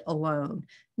settle it alone.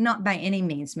 Not by any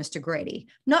means, Mr. Grady.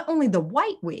 Not only the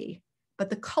white we, but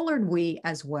the colored we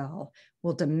as well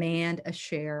will demand a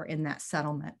share in that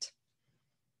settlement.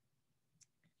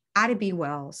 Ida B.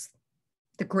 Wells,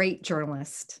 the great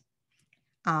journalist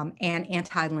and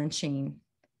anti-lynching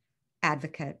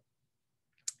advocate,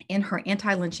 in her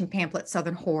anti-lynching pamphlet,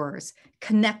 Southern Horrors,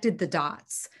 connected the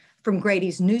dots from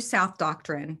Grady's New South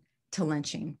doctrine to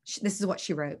lynching. This is what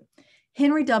she wrote.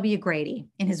 Henry W. Grady,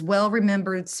 in his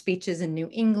well-remembered speeches in New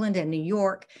England and New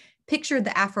York, pictured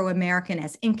the Afro-American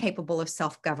as incapable of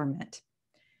self-government.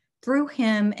 Through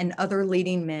him and other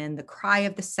leading men, the cry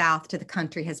of the South to the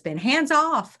country has been, hands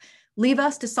off, leave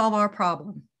us to solve our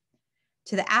problem.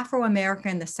 To the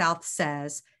Afro-American, the South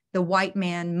says, the white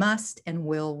man must and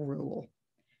will rule.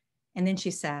 And then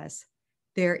she says,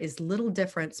 there is little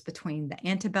difference between the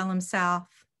antebellum South,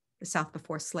 the South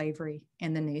before slavery,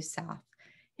 and the New South.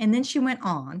 And then she went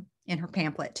on in her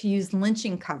pamphlet to use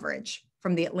lynching coverage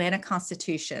from the Atlanta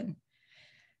Constitution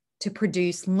to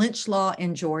produce Lynch Law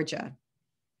in Georgia,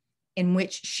 in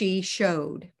which she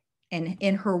showed, and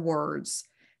in her words,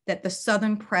 that the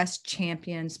Southern press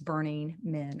champions burning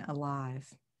men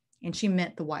alive. And she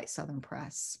meant the white Southern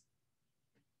press.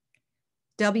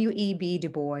 W.E.B. Du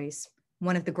Bois,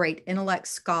 one of the great intellects,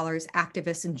 scholars,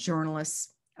 activists, and journalists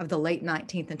of the late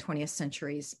 19th and 20th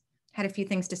centuries, had a few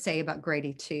things to say about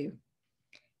Grady too.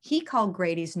 He called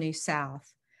Grady's New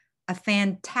South a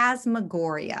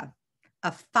phantasmagoria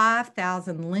of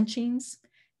 5,000 lynchings,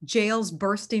 jails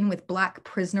bursting with Black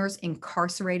prisoners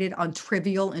incarcerated on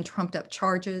trivial and trumped up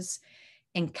charges,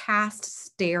 and caste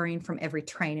staring from every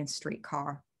train and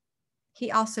streetcar.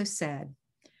 He also said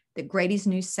that Grady's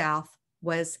New South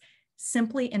was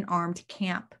simply an armed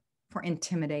camp for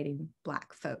intimidating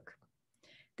Black folk.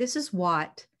 This is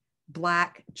what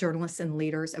Black journalists and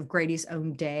leaders of Grady's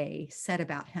own day said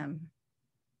about him.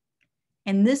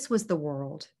 And this was the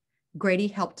world Grady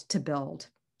helped to build,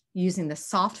 using the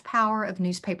soft power of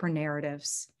newspaper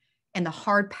narratives and the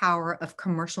hard power of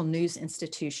commercial news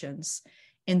institutions,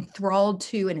 enthralled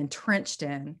to and entrenched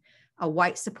in a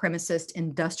white supremacist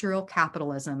industrial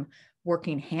capitalism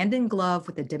working hand in glove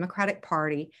with the Democratic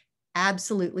Party,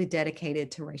 absolutely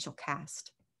dedicated to racial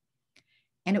caste.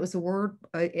 And it was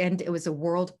a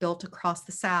world built across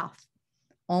the South,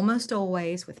 almost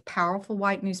always with powerful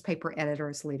white newspaper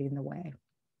editors leading the way.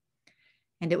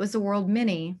 And it was a world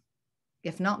many,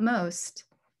 if not most,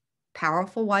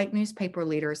 powerful white newspaper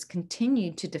leaders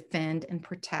continued to defend and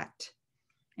protect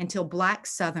until Black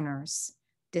Southerners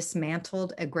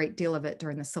dismantled a great deal of it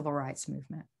during the Civil Rights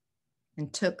Movement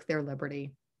and took their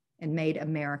liberty and made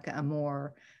America a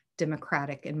more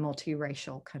democratic and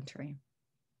multiracial country.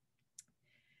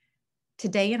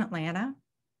 Today in Atlanta,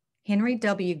 Henry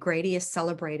W. Grady is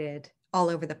celebrated all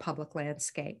over the public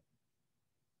landscape.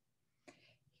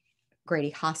 Grady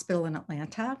Hospital in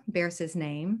Atlanta bears his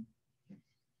name.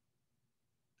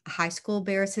 A high school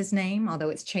bears his name, although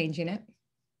it's changing it.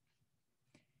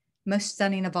 Most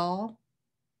stunning of all,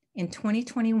 in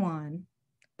 2021,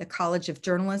 the College of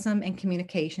Journalism and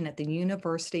Communication at the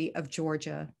University of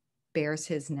Georgia bears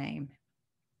his name,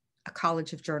 a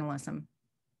College of Journalism.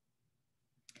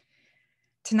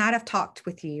 Tonight, I've talked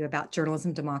with you about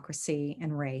journalism, democracy,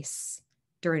 and race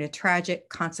during a tragic,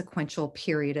 consequential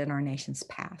period in our nation's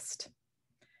past.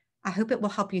 I hope it will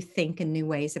help you think in new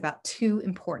ways about two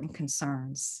important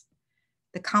concerns: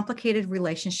 the complicated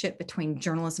relationship between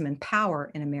journalism and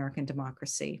power in American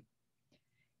democracy,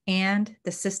 and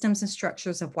the systems and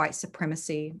structures of white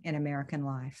supremacy in American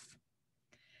life.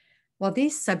 While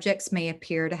these subjects may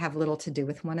appear to have little to do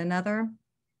with one another,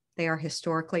 they are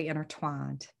historically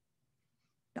intertwined.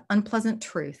 The unpleasant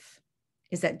truth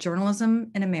is that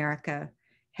journalism in America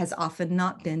has often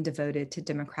not been devoted to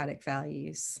democratic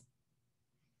values.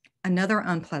 Another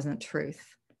unpleasant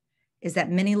truth is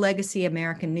that many legacy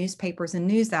American newspapers and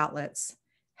news outlets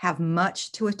have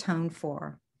much to atone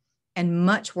for and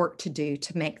much work to do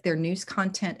to make their news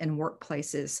content and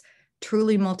workplaces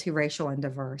truly multiracial and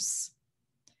diverse.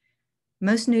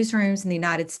 Most newsrooms in the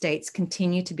United States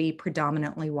continue to be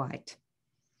predominantly white.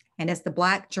 And as the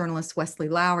Black journalist Wesley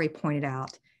Lowery pointed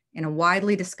out in a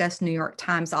widely discussed New York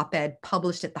Times op-ed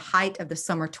published at the height of the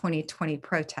summer 2020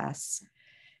 protests,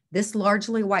 this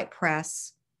largely white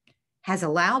press has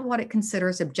allowed what it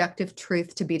considers objective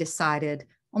truth to be decided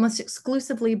almost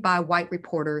exclusively by white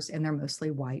reporters and their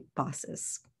mostly white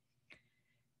bosses.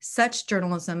 Such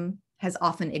journalism has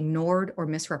often ignored or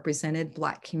misrepresented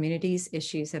Black communities,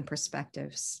 issues, and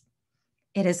perspectives.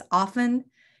 It has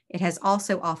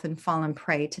also often fallen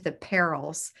prey to the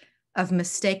perils of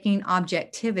mistaking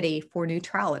objectivity for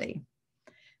neutrality,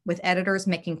 with editors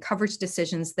making coverage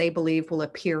decisions they believe will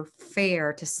appear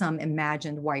fair to some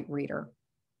imagined white reader.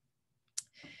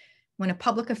 When a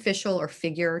public official or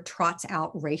figure trots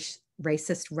out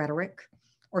racist rhetoric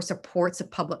or supports a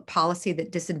public policy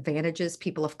that disadvantages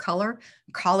people of color,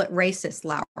 call it racist,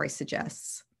 Lowry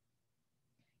suggests.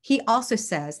 He also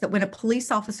says that when a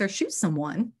police officer shoots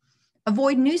someone,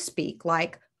 avoid newspeak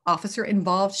like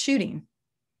officer-involved shooting.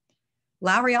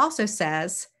 Lowry also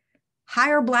says,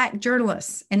 hire Black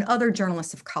journalists and other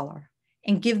journalists of color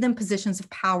and give them positions of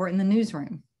power in the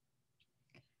newsroom.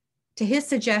 To his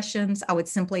suggestions, I would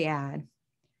simply add,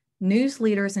 news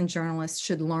leaders and journalists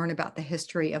should learn about the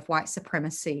history of white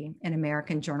supremacy in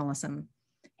American journalism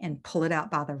and pull it out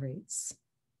by the roots.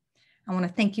 I want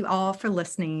to thank you all for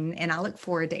listening, and I look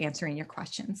forward to answering your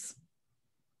questions.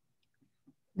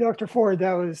 Dr. Forde,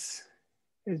 that was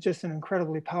just an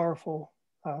incredibly powerful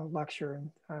lecture,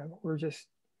 and we're just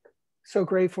so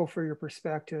grateful for your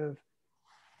perspective.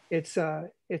 It's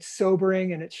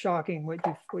sobering and it's shocking what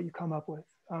you come up with,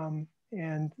 and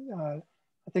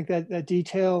I think that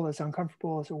detail, as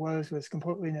uncomfortable as it was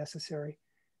completely necessary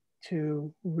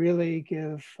to really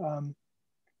give a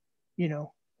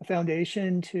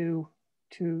foundation to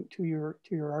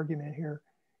your argument here.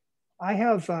 I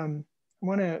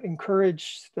want to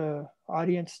encourage the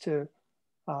audience to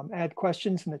add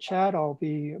questions in the chat. I'll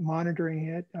be monitoring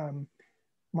it.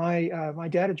 My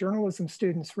data journalism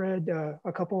students read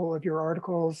a couple of your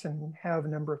articles and have a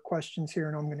number of questions here,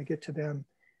 and I'm going to get to them.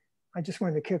 I just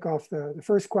wanted to kick off the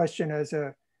first question as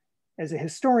a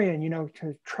historian,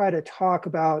 to try to talk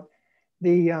about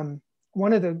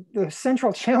one of the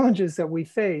central challenges that we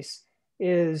face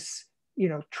is,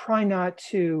 try not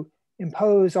to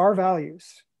impose our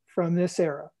values from this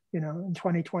era, in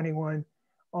 2021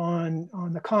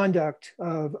 on the conduct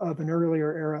of an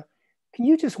earlier era. Can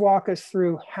you just walk us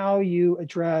through how you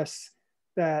address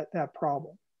that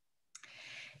problem?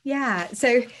 Yeah,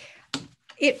 so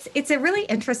it's a really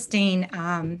interesting,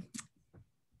 I'm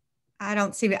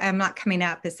not coming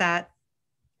up, is that?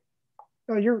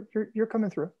 Oh, you're coming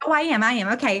through. Oh, I am,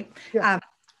 okay. Yeah.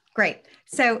 Great.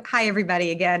 So hi,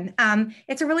 everybody again.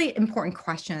 It's a really important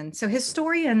question. So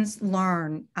historians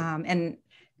learn and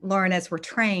learn as we're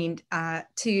trained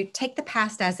to take the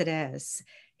past as it is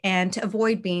and to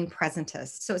avoid being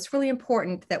presentist. So it's really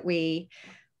important that we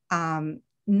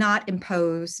not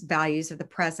impose values of the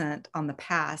present on the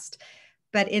past.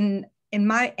 But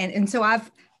so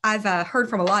I've heard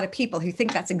from a lot of people who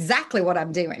think that's exactly what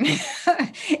I'm doing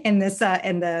in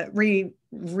the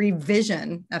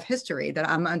revision of history that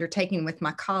I'm undertaking with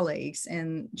my colleagues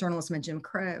in journalism and Jim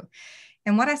Crow.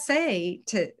 And what I say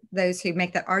to those who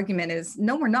make that argument is,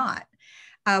 no, we're not.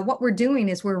 What we're doing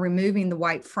is we're removing the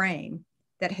white frame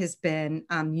that has been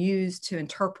used to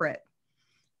interpret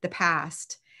the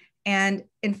past. And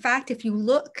in fact, if you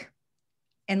look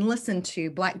and listen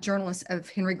to Black journalists of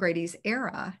Henry Grady's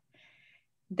era,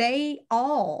 they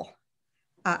all,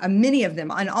 many of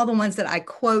them, and all the ones that I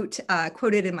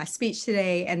quoted in my speech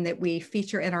today and that we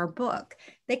feature in our book,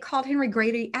 they called Henry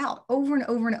Grady out over and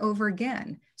over and over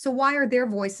again. So why are their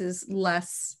voices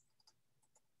less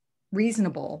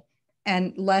reasonable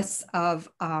and less of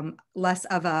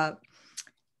a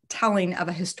telling of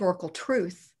a historical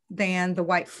truth than the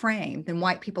white frame, than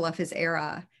white people of his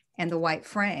era and the white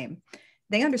frame?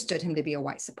 They understood him to be a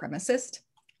white supremacist.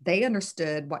 They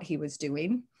understood what he was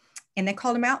doing, and they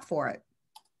called him out for it.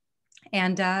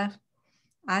 And I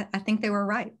think they were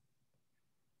right.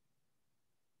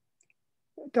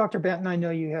 Dr. Benton, I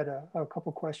know you had a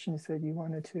couple questions that you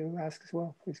wanted to ask as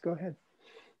well. Please go ahead.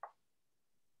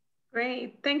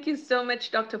 Great. Thank you so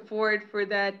much, Dr. Forde, for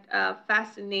that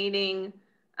fascinating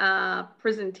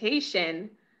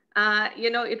presentation.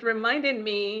 It reminded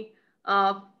me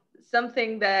of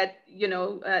something that,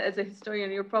 as a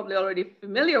historian, you're probably already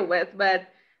familiar with, but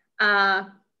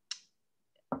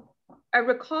I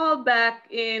recall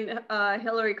back in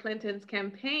Hillary Clinton's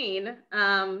campaign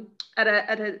at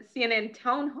a CNN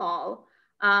town hall,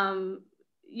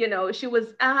 she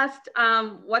was asked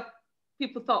what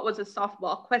people thought was a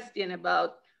softball question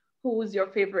about who's your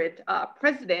favorite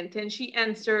president, and she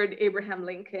answered Abraham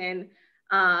Lincoln,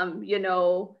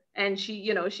 and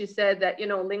she said that,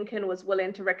 Lincoln was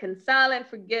willing to reconcile and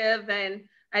forgive, and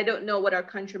I don't know what our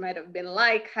country might have been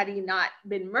like had he not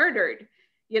been murdered.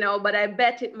 But I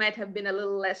bet it might have been a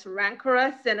little less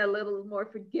rancorous and a little more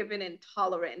forgiving and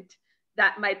tolerant.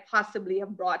 That might possibly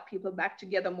have brought people back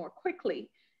together more quickly,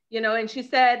 and she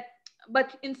said,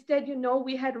 but instead,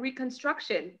 we had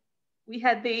Reconstruction. We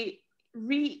had the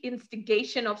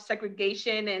reinstigation of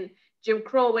segregation and Jim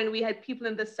Crow, when we had people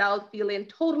in the South feeling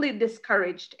totally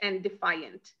discouraged and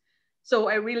defiant. So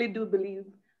I really do believe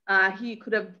he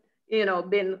could have,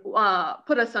 been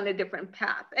put us on a different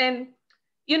path. And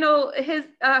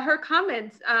her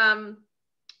comments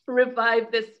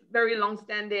revived this very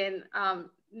long-standing,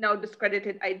 now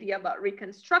discredited idea about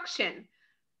Reconstruction.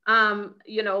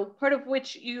 Part of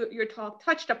which your talk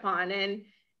touched upon, and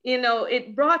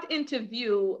it brought into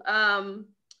view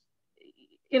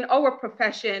in our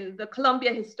profession the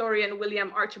Columbia historian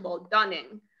William Archibald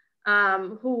Dunning,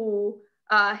 who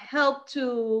helped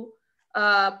to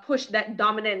push that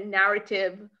dominant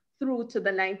narrative through to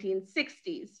the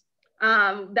 1960s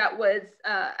that was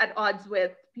at odds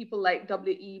with people like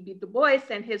W.E.B. Du Bois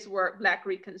and his work, Black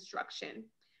Reconstruction.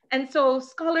 And so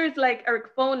scholars like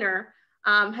Eric Foner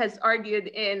has argued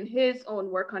in his own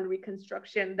work on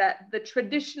Reconstruction that the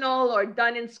traditional or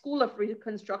Dunning school of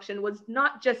Reconstruction was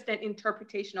not just an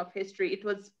interpretation of history, it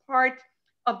was part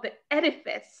of the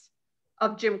edifice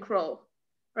of Jim Crow,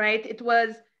 right? It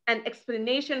was an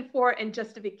explanation for and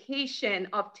justification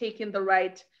of taking the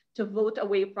right to vote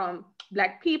away from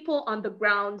Black people on the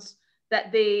grounds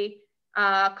that they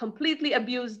completely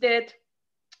abused it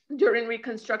during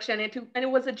Reconstruction, and it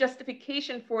was a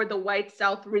justification for the white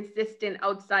South resisting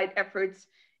outside efforts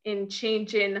in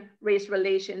changing race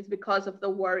relations because of the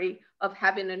worry of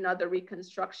having another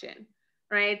Reconstruction,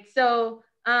 right? So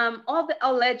all the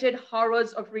alleged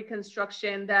horrors of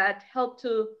Reconstruction that helped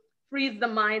to freeze the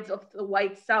minds of the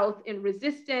white South in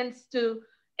resistance to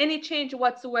any change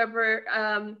whatsoever,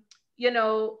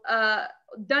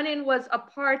 Dunning was a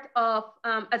part of,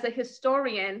 as a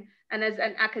historian and as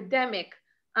an academic,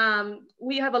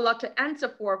 we have a lot to answer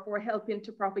for helping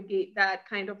to propagate that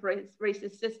kind of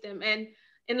racist system. And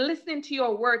in listening to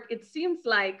your work, it seems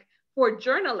like for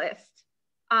journalists,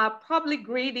 probably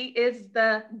Grady is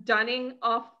the Dunning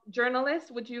of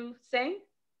journalists, would you say?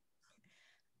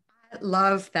 I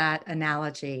love that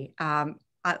analogy.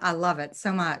 I love it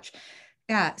so much.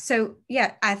 Yeah. So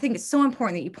yeah, I think it's so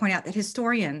important that you point out that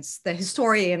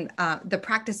the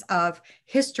practice of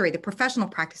history, the professional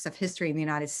practice of history in the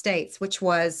United States, which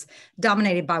was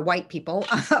dominated by white people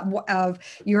of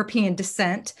European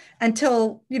descent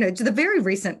until, to the very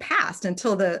recent past,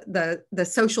 until the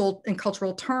social and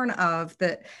cultural turn of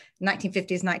the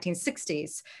 1950s,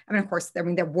 1960s. I mean, of course, there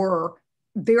were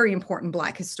very important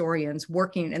Black historians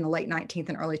working in the late 19th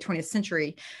and early 20th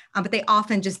century, but they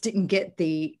often just didn't get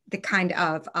the kind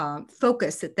of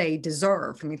focus that they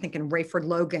deserve. I mean, thinking Rayford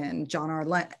Logan, John R.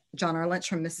 Lynch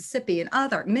from Mississippi, and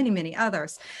many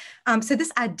others. So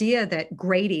this idea that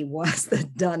Grady was the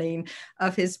Dunning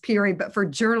of his period, but for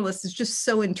journalists, is just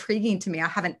so intriguing to me.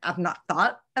 I've not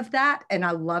thought of that, and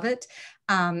I love it.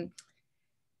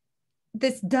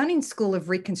 This Dunning School of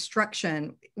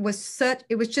Reconstruction was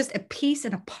just a piece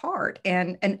and a part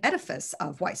and an edifice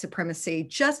of white supremacy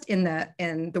just in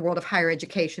the world of higher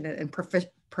education and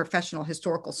professional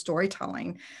historical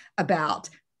storytelling about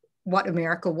what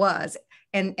America was.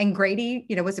 And Grady,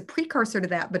 was a precursor to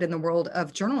that, but in the world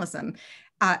of journalism.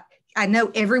 I know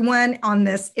everyone in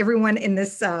this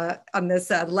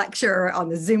lecture, on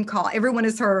the Zoom call, everyone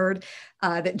has heard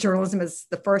that journalism is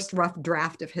the first rough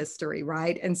draft of history,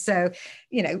 right? And so,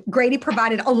 Grady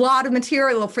provided a lot of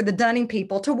material for the Dunning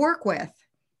people to work with.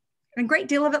 And a great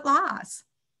deal of it lies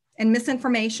in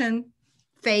misinformation,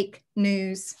 fake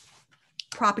news,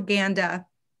 propaganda,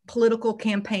 political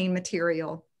campaign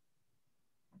material.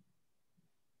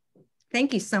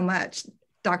 Thank you so much,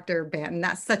 Dr. Banton.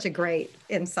 That's such a great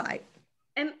insight.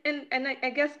 And I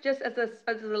guess just as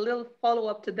a little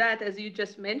follow-up to that, as you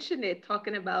just mentioned it,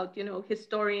 talking about,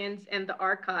 historians and the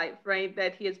archive, right,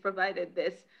 that he has provided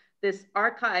this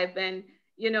archive. And,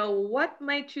 what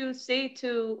might you say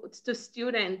to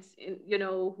students,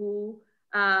 who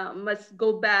must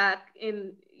go back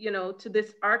to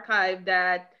this archive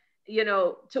that,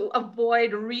 to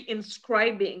avoid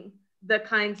reinscribing the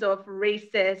kinds of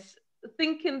racist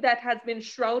thinking that has been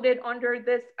shrouded under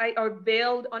this or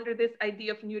veiled under this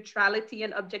idea of neutrality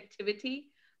and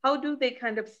objectivity? How do they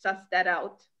kind of suss that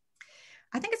out?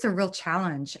 I think it's a real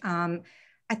challenge. I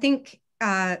think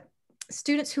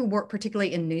students who work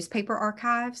particularly in newspaper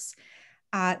archives,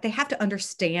 they have to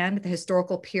understand the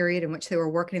historical period in which they were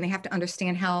working, and they have to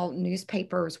understand how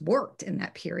newspapers worked in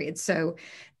that period. So,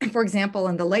 for example,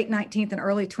 in the late 19th and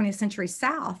early 20th century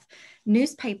South,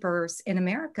 newspapers in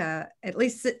America, at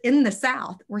least in the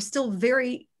South, were still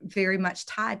very very much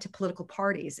tied to political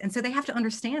parties. And so they have to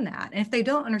understand that. And if they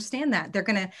don't understand that, they're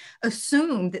going to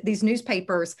assume that these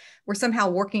newspapers were somehow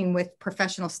working with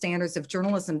professional standards of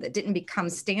journalism that didn't become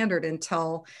standard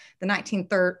until the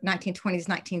 1920s,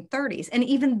 1930s. And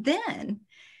even then,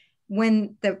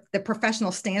 when the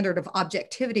professional standard of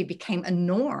objectivity became a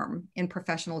norm in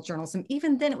professional journalism,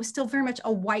 even then it was still very much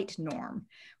a white norm,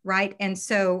 right? And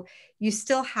so you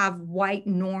still have white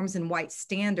norms and white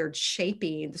standards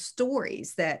shaping the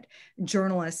stories that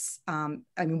journalists,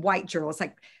 white journalists,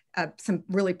 like some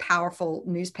really powerful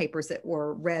newspapers that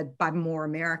were read by more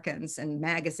Americans and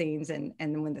magazines, and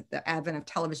when the advent of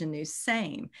television news,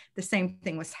 the same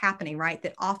thing was happening, right?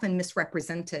 That often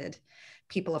misrepresented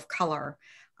people of color.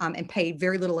 And paid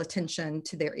very little attention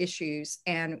to their issues,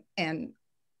 and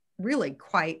really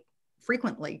quite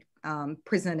frequently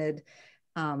presented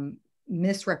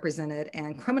misrepresented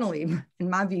and criminally, in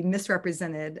my view,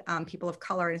 misrepresented people of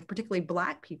color, and particularly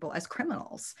Black people, as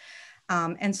criminals.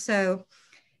 And so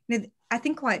I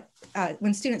think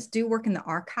when students do work in the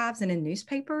archives and in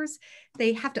newspapers,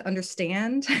 they have to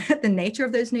understand the nature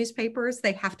of those newspapers.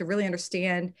 They have to really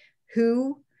understand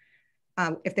who,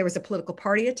 if there was a political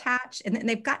party attached, and then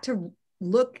they've got to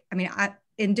look.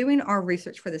 In doing our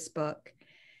research for this book,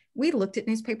 we looked at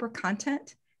newspaper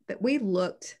content, but we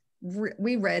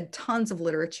read tons of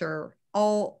literature,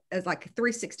 all as like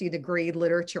 360-degree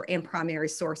literature and primary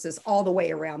sources all the way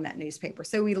around that newspaper.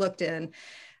 So we looked in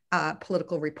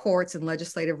political reports and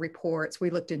legislative reports.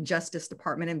 We looked in Justice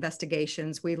Department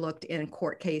investigations. We looked in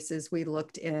court cases. We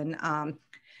looked in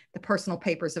the personal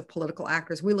papers of political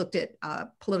actors. We looked at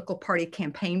political party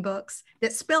campaign books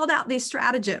that spelled out these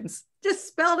stratagems, just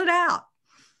spelled it out.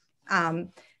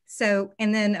 And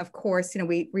then of course,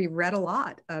 we read a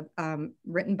lot of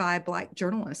written by Black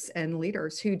journalists and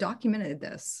leaders who documented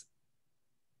this.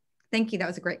 Thank you, that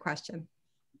was a great question.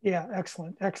 Yeah,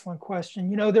 excellent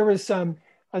question. There was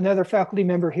another faculty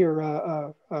member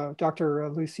here, Dr.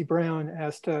 Lucy Brown,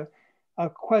 asked a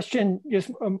question just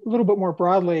a little bit more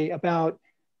broadly about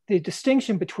the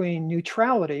distinction between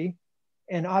neutrality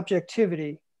and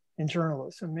objectivity in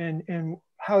journalism, and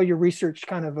how your research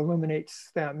kind of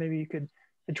illuminates that. Maybe you could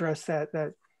address that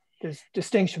there's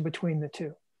distinction between the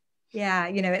two. Yeah,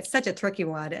 it's such a tricky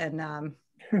one, and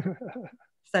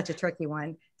such a tricky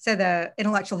one. So the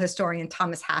intellectual historian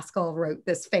Thomas Haskell wrote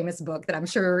this famous book that I'm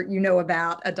sure you know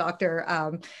about, a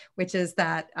doctor, which is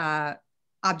that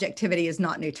objectivity is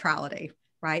not neutrality.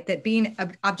 Right? That being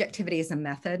objectivity is a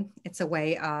method. It's a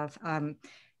way of,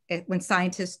 when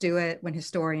scientists do it, when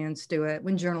historians do it,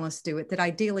 when journalists do it, that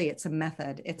ideally it's a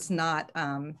method. It's not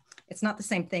the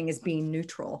same thing as being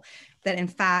neutral. That in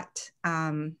fact,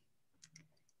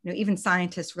 even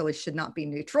scientists really should not be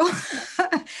neutral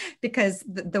because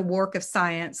the work of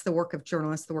science, the work of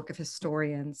journalists, the work of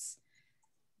historians,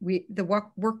 the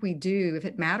work we do, if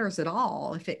it matters at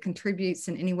all, if it contributes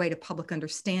in any way to public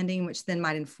understanding, which then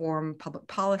might inform public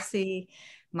policy,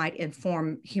 might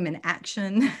inform human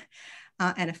action,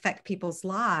 and affect people's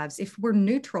lives. If we're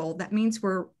neutral, that means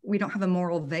we don't have a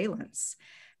moral valence.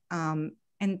 And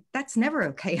that's never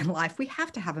okay in life. We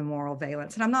have to have a moral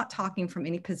valence. And I'm not talking from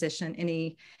any position,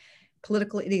 any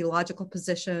political, ideological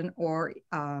position, or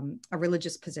a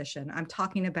religious position. I'm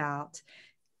talking about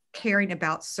caring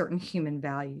about certain human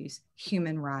values,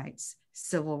 human rights,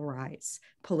 civil rights,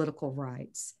 political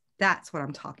rights. That's what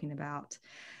I'm talking about.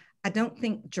 I don't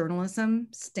think journalism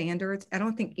standards, I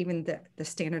don't think even the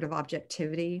standard of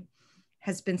objectivity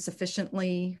has been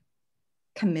sufficiently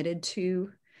committed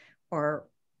to, or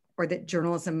that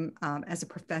journalism as a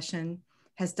profession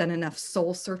has done enough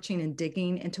soul searching and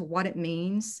digging into what it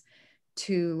means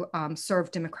to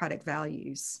serve democratic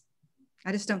values.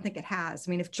 I just don't think it has.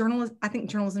 I think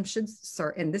journalism should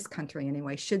serve, in this country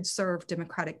anyway, should serve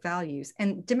democratic values.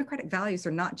 And democratic values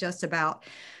are not just about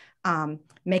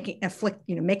making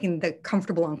the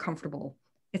comfortable uncomfortable.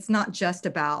 It's not just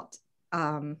about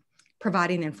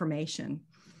providing information.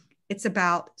 It's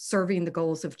about serving the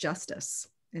goals of justice,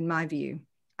 in my view.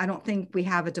 I don't think we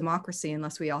have a democracy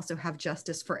unless we also have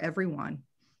justice for everyone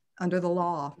under the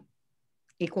law,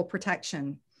 equal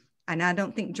protection. And I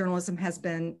don't think journalism has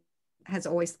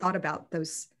always thought about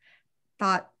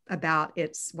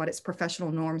what its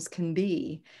professional norms can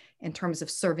be in terms of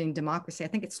serving democracy. I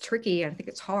think it's tricky, I think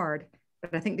it's hard,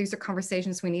 but I think these are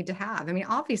conversations we need to have.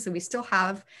 Obviously we still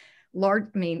have very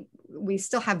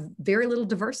little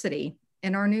diversity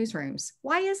in our newsrooms.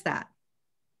 Why is that?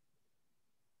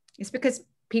 It's because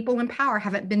people in power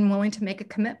haven't been willing to make a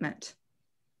commitment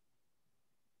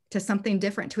to something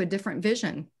different, to a different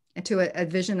vision, and to a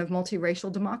vision of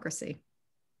multiracial democracy.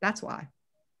 That's why.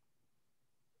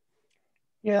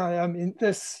 Yeah, I mean,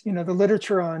 this, the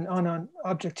literature on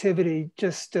objectivity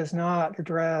just does not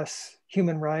address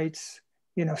human rights,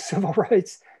 civil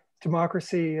rights,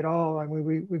 democracy at all. I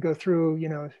mean, we go through,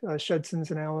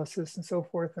 Shudson's analysis and so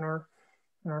forth in our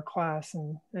class,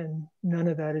 and none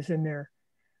of that is in there.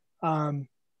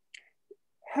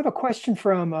 Have a question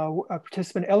from a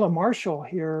participant, Ella Marshall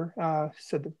here.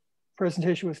 Said the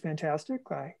presentation was fantastic.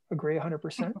 I agree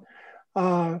 100%.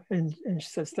 And she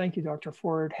says, thank you, Dr.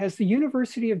 Forde. Has the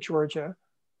University of Georgia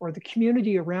or the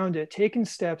community around it taken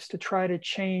steps to try to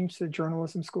change the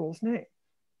journalism school's name?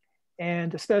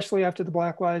 And especially after the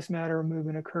Black Lives Matter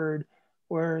movement occurred,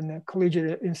 where the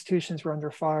collegiate institutions were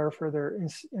under fire for their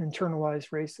internalized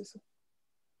racism.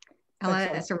 Ella,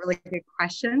 that's a really good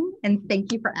question, and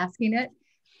thank you for asking it.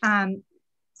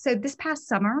 So this past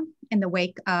summer, in the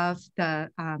wake of the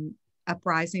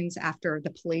uprisings after the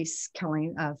police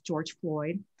killing of George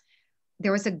Floyd,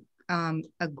 there was a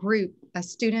group, a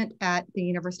student at the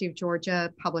University of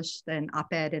Georgia published an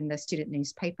op-ed in the student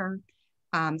newspaper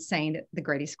saying that the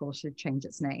Grady School should change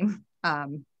its name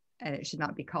and it should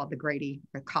not be called the Grady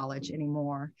College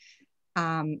anymore.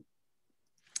 And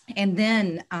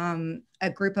then a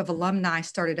group of alumni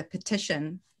started a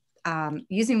petition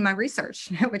using my research,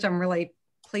 which I'm really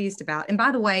pleased about. And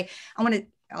by the way,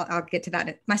 I'll get to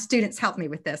that. My students helped me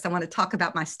with this. I want to talk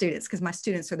about my students because my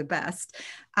students are the best.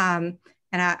 And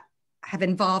I have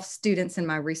involved students in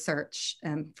my research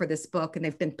for this book, and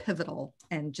they've been pivotal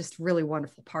and just really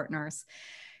wonderful partners.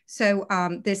 So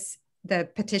the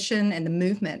petition and the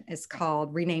movement is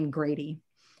called Rename Grady.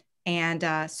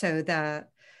 And so the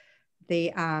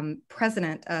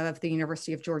president of the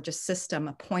University of Georgia system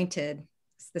appointed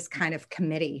this kind of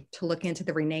committee to look into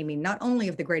the renaming, not only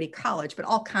of the Grady College, but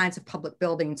all kinds of public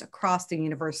buildings across the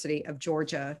University of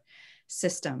Georgia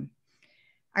system.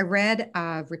 I read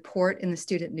a report in the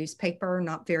student newspaper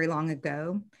not very long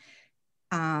ago,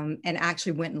 and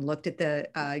actually went and looked at the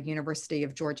University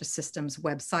of Georgia system's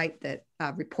website that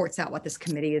reports out what this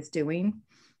committee is doing.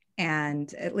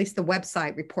 And at least the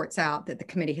website reports out that the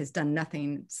committee has done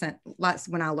nothing since,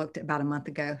 when I looked about a month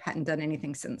ago, hadn't done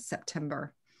anything since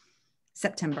September.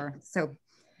 So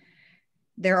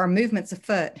there are movements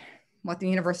afoot. What the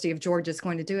University of Georgia is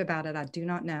going to do about it, I do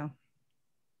not know.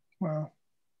 Wow.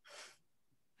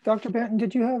 Dr. Benton,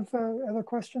 did you have other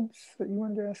questions that you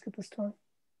wanted to ask at this time?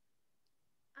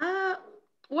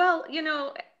 Well,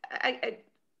 I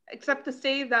except to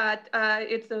say that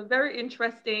it's a very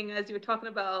interesting, as you're talking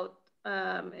about,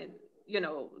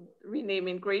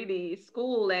 renaming Grady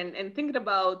School and thinking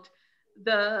about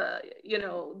the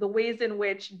ways in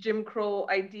which Jim Crow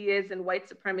ideas and white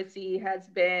supremacy has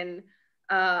been,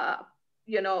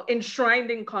 enshrined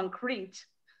in concrete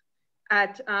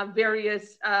at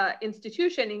various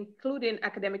institutions, including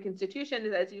academic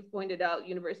institutions, as you pointed out,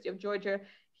 University of Georgia,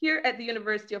 here at the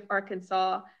University of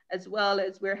Arkansas, as well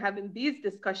as we're having these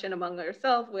discussions among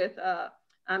ourselves with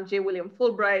J. William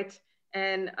Fulbright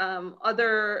and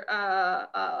other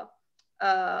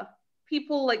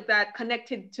people like that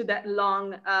connected to that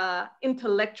long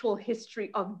intellectual history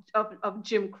of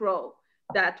Jim Crow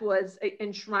that was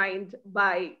enshrined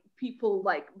by people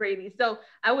like Brady. So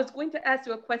I was going to ask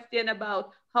you a question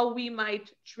about how we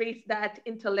might trace that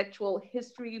intellectual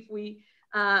history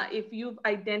if you've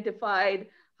identified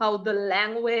how the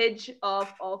language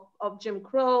of Jim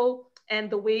Crow and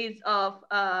the ways of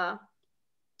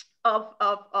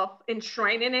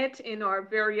enshrining it in our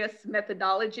various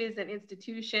methodologies and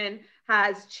institution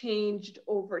has changed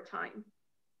over time.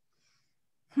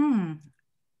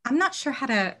 I'm not sure how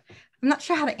to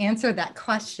answer that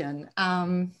question.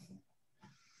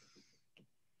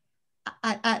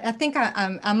 I think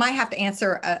I might have to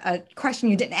answer a question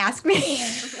you didn't ask me,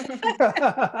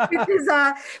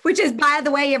 which is, by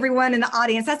the way, everyone in the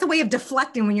audience, that's a way of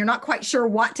deflecting when you're not quite sure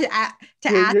what to ask.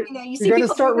 You're going to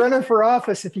start running for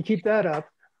office if you keep that up.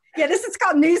 Yeah, this is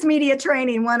called News Media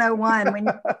Training 101. When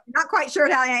you're not quite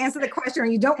sure how to answer the question, or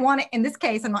you don't want it. In this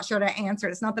case, I'm not sure how to answer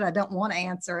it. It's not that I don't want to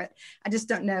answer it. I just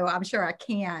don't know. I'm sure I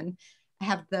can. I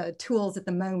have the tools at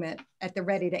the moment at the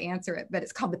ready to answer it, but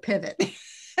it's called the pivot.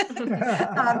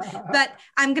 But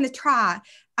I'm going to try.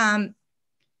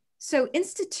 So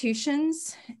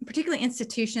institutions, particularly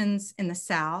institutions in the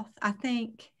South, I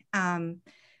think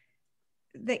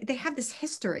they have this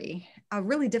history, a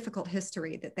really difficult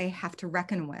history that they have to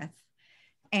reckon with.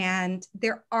 And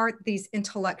there are these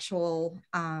intellectual,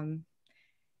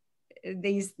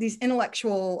 these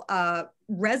intellectual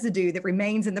residue that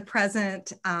remains in the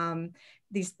present,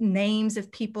 these names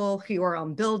of people who are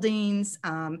on buildings.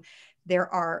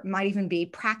 There might even be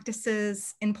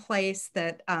practices in place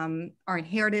that are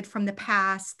inherited from the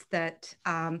past that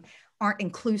aren't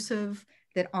inclusive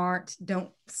that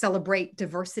don't celebrate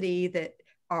diversity, that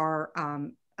are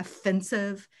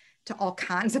offensive to all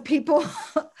kinds of people,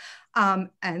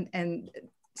 and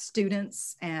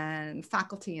students and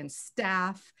faculty and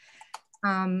staff.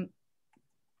 In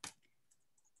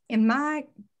my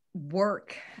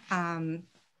work, and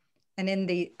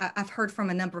I've heard from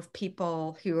a number of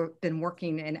people who have been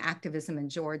working in activism in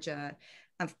Georgia,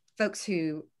 of folks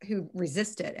who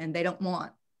resist it and they don't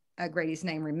want Grady's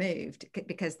name removed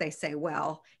because they say,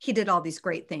 well, he did all these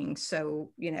great things,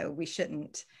 so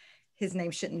his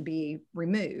name shouldn't be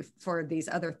removed for these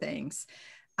other things.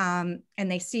 And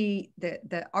they see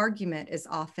the argument is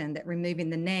often that removing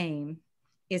the name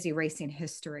is erasing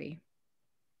history.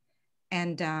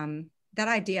 And that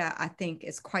idea, I think,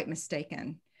 is quite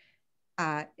mistaken.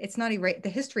 It's not erased. The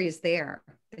history is there.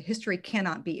 The history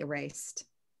cannot be erased.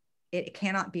 It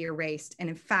cannot be erased. And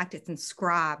in fact, it's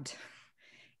inscribed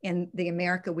in the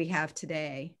America we have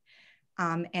today.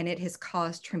 And it has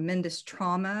caused tremendous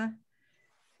trauma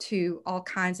to all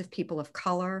kinds of people of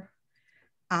color,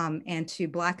 and to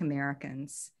Black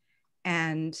Americans.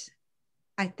 And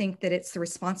I think that it's the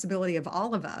responsibility of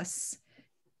all of us,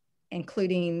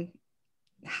 including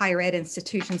higher ed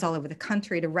institutions all over the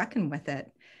country, to reckon with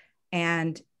it.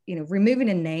 And removing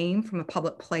a name from a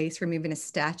public place, removing a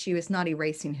statue, is not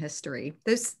erasing history.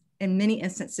 Those, in many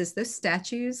instances, those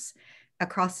statues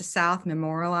across the South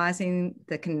memorializing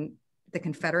the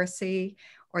Confederacy,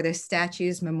 or those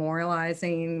statues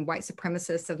memorializing white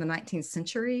supremacists of the 19th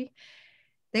century,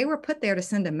 they were put there to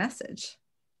send a message.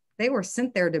 They were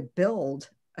sent there to build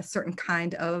a certain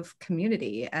kind of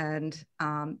community. And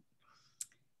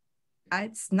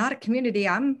it's not a community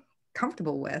I'm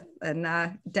comfortable with. And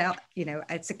I doubt,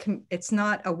 it's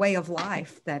not a way of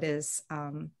life that is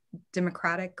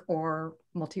democratic or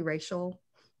multiracial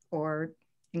or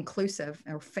inclusive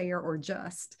or fair or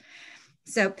just.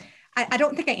 So I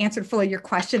don't think I answered fully your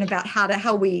question about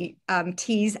how we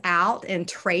tease out and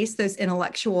trace those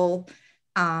intellectual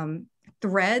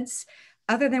threads,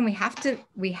 other than we have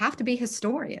to be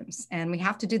historians, and we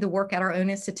have to do the work at our own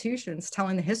institutions,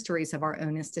 telling the histories of our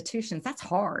own institutions. That's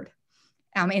hard.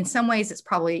 In some ways, it's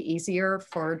probably easier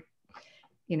for,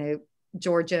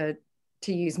 Georgia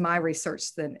to use my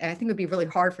research than I think it would be really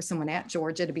hard for someone at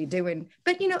Georgia to be doing.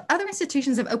 But, other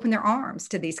institutions have opened their arms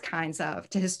to these to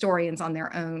historians on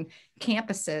their own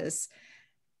campuses,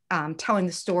 telling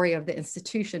the story of the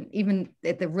institution, even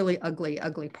at the really ugly,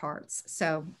 ugly parts.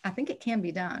 So I think it can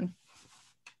be done,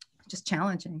 just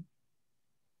challenging.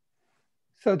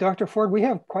 So Dr. Forde, we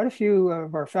have quite a few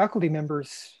of our faculty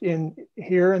members in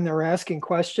here, and they're asking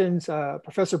questions.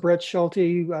 Professor Brett Schulte,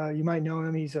 you might know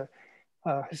him. He's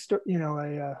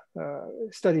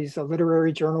studies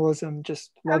literary journalism, just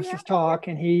loves his talk.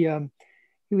 And he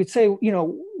would say,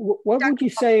 what would you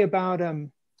say about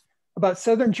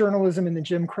Southern journalism in the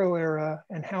Jim Crow era,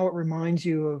 and how it reminds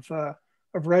you of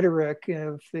rhetoric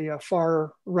of the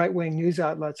far right-wing news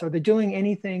outlets? Are they doing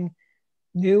anything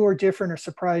new or different or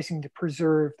surprising to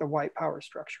preserve the white power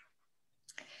structure?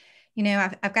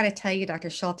 I've got to tell you,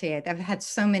 Dr. Schulte, I've had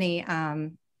so many,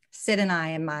 Sid and I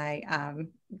and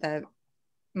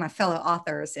my fellow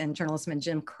authors in journalism and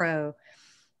Jim Crow,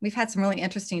 we've had some really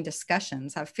interesting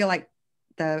discussions. I feel like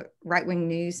the right-wing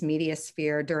news media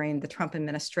sphere during the Trump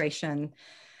administration,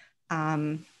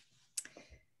 and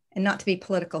not to be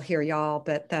political here, y'all,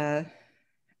 but the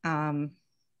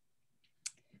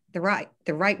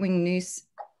right-wing news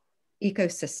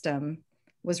ecosystem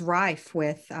was rife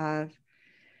with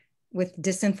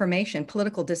disinformation,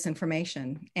 political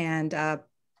disinformation, and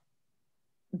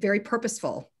very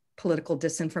purposeful political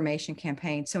disinformation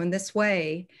campaigns. So in this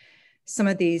way, some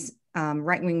of these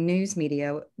right-wing news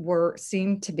media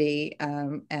seemed to be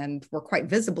and were quite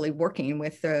visibly working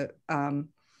with the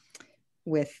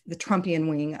Trumpian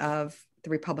wing of the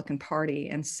Republican Party.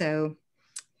 And so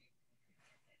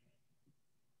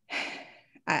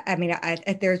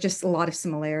there are just a lot of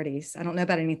similarities. I don't know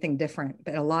about anything different,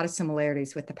 but a lot of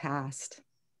similarities with the past,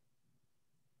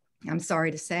 I'm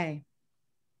sorry to say.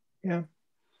 Yeah,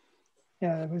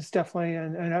 it was definitely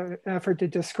an effort to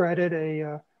discredit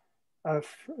a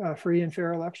free and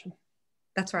fair election.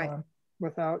 That's right.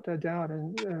 Without a doubt.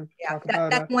 And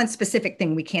that's one specific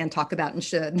thing we can talk about and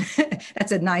should.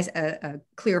 That's a nice, a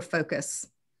clear focus.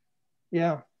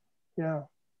 Yeah. A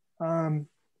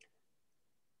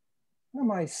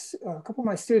couple of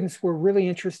my students were really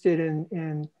interested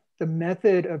in the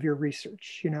method of your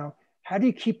research. How do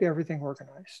you keep everything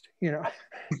organized?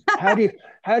 How do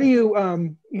you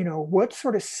what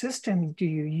sort of system do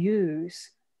you use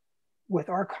with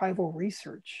archival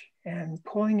research and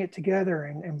pulling it together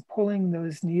and pulling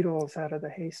those needles out of the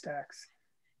haystacks?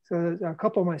 So a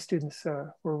couple of my students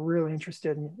were really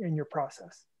interested in your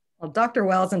process. Well, Dr.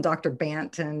 Wells and Dr.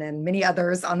 Banton and many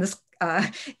others on this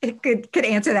could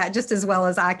answer that just as well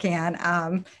as I can.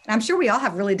 And I'm sure we all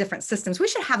have really different systems. We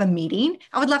should have a meeting.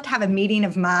 I would love to have a meeting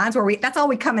of minds where that's all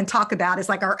we come and talk about is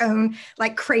like our own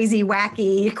like crazy,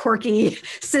 wacky, quirky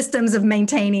systems of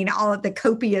maintaining all of the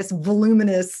copious,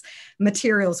 voluminous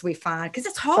materials we find, because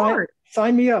it's hard.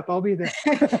 Sign me up. I'll be there.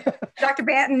 Dr.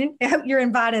 Banton, I hope you're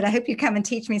invited. I hope you come and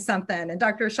teach me something. And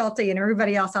Dr. Schulte and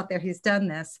everybody else out there who's done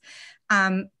this.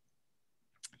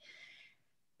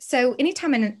 So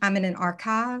anytime I'm in an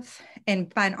archive,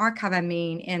 and by an archive, I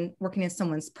mean in working in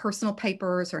someone's personal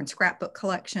papers or in scrapbook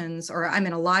collections, or I'm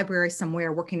in a library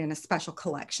somewhere working in a special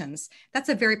collections, that's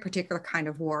a very particular kind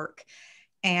of work.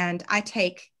 And I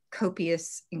take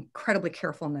copious, incredibly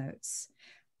careful notes.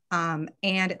 And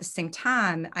at the same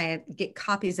time, I get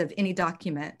copies of any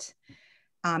document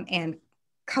and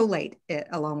collate it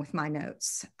along with my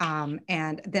notes.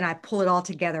 And then I pull it all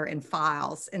together in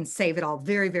files and save it all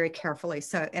very, very carefully.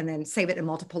 So, and then save it in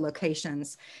multiple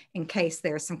locations in case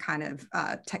there's some kind of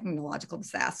technological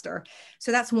disaster.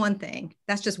 So that's one thing.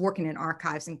 That's just working in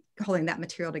archives and holding that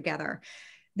material together.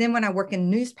 Then when I work in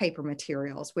newspaper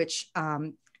materials, which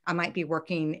I might be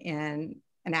working in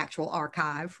an actual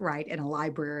archive, right, in a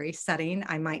library setting.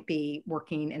 I might be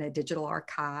working in a digital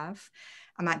archive.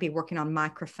 I might be working on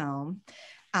microfilm.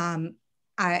 I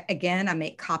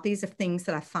make copies of things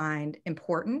that I find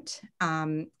important.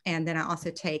 And then I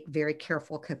also take very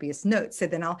careful, copious notes. So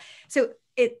then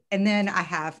and then I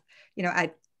have, I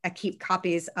keep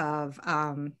copies of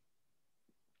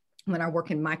when I work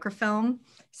in microfilm.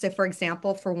 So for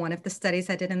example, for one of the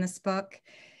studies I did in this book,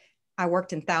 I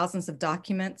worked in thousands of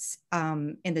documents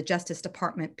in the Justice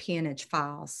Department peonage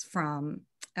files from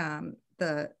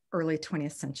the early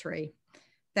 20th century,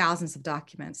 thousands of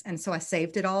documents. And so I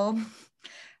saved it all.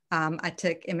 I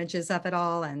took images of it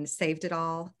all and saved it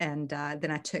all. And then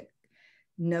I took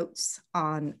notes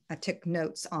on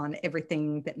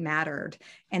everything that mattered.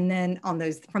 And then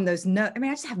from those notes, I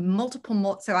just have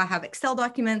multiple, so I have Excel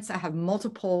documents, I have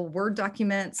multiple Word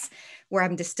documents where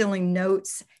I'm distilling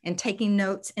notes and taking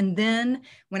notes. And then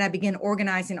when I begin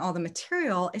organizing all the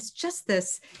material, it's just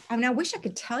this, I wish I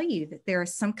could tell you that there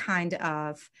is some kind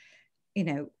of,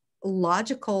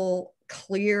 logical,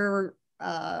 clear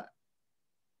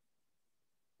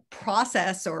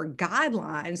process or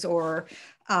guidelines or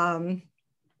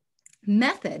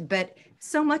method, but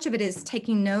so much of it is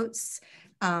taking notes,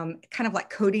 kind of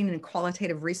like coding and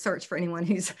qualitative research for anyone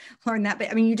who's learned that.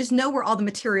 But you just know where all the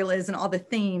material is and all the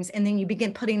themes, and then you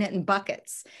begin putting it in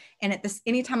buckets. And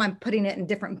anytime I'm putting it in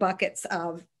different buckets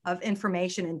of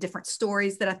information and different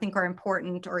stories that I think are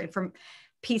important, or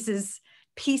pieces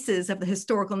of the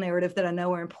historical narrative that I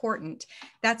know are important,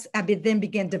 I then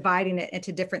begin dividing it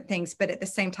into different things. But at the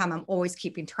same time, I'm always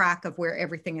keeping track of where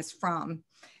everything is from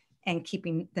and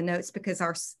keeping the notes, because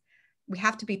we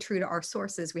have to be true to our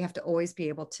sources. We have to always be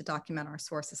able to document our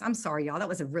sources. I'm sorry, y'all, that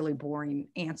was a really boring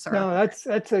answer. No, that's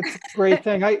a great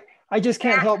thing. I just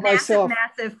can't help myself.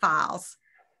 Massive files.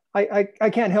 I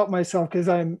can't help myself because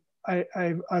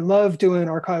I love doing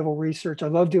archival research. I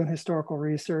love doing historical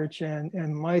research.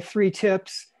 And my 3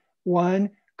 tips: 1,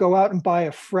 go out and buy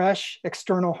a fresh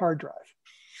external hard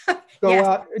drive. Go Yes.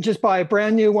 out, just buy a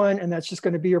brand new one, and that's just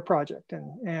going to be your project.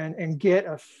 And get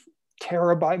a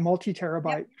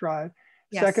multi-terabyte drive.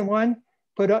 Yes. Second one,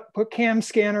 put Cam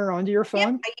Scanner onto your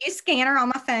phone. Yep, I use Scanner on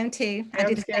my phone too. I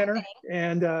do the Scanner,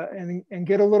 same thing. and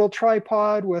get a little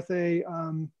tripod with a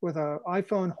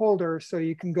iPhone holder, so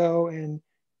you can go and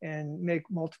make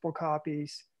multiple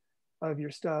copies of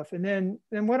your stuff. And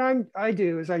then what I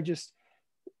do is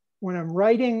when I'm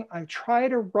writing, I try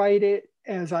to write it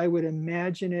as I would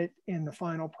imagine it in the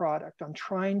final product. I'm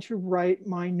trying to write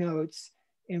my notes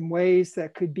in ways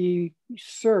that could be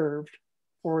served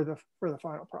for the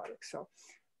final product. So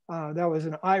that was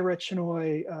an Ira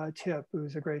Chenoy tip,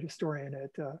 who's a great historian at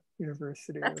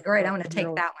University. That's great. I'm going to take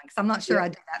that one because I'm not sure I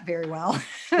do that very well.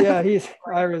 Yeah,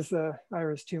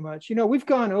 Ira's too much. We've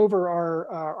gone over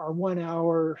our 1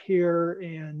 hour here,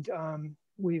 and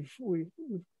we've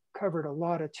covered a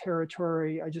lot of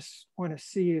territory. I just want to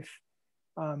see if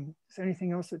is there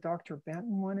anything else that Dr.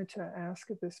 Benton wanted to ask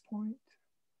at this point?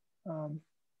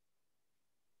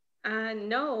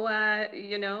 No,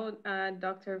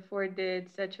 Dr. Forde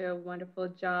did such a wonderful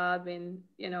job in,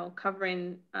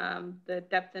 covering the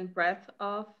depth and breadth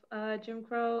of Jim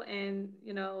Crow, and,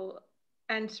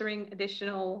 answering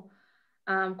additional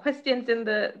questions in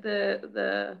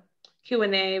the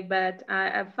Q&A. But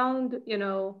I found,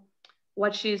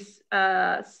 what she's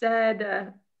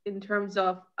said in terms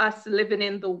of us living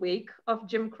in the wake of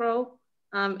Jim Crow,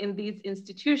 in these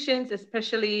institutions,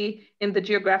 especially in the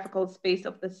geographical space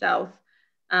of the South,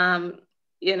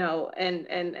 you know,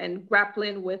 and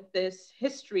grappling with this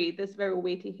history, this very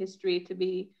weighty history, to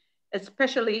be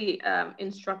especially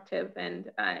instructive.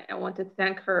 And I want to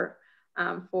thank her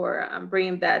for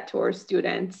bringing that to our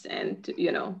students and,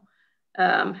 you know,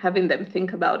 having them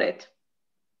think about it.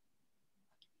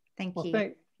 Thank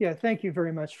you. Thank you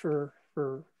very much for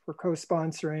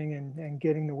co-sponsoring and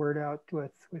getting the word out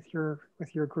with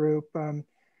your group.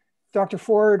 Dr.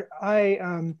 Forde,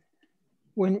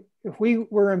 if we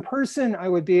were in person, I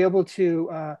would be able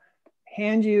to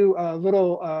hand you a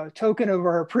little token of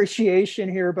our appreciation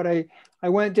here, but I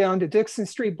went down to Dixon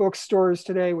Street bookstores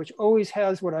today, which always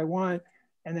has what I want,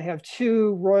 and they have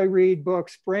 2 Roy Reed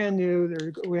books, brand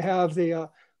new. We have the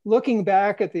Looking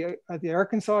Back at the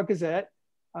Arkansas Gazette,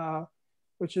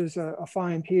 which is a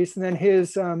fine piece, and then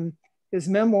his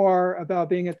memoir about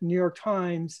being at the New York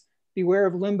Times, Beware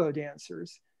of Limbo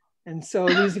Dancers. And so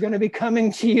these are going to be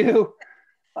coming to you.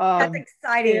 That's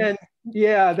exciting. And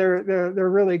yeah, they're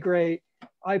really great.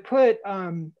 I put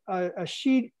a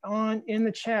sheet in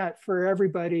the chat for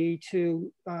everybody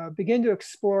to begin to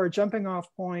explore, a jumping off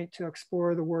point to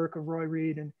explore the work of Roy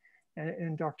Reed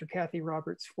and Dr. Kathy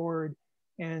Roberts Forde.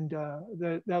 And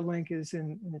that link is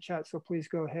in the chat, so please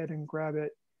go ahead and grab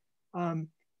it.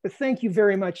 But thank you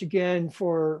very much again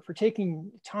for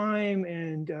taking time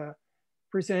and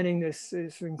presenting this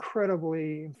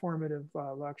incredibly informative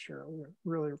lecture.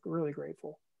 We're really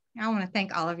grateful. I want to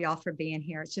thank all of y'all for being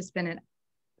here. It's just been a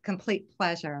complete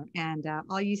pleasure. And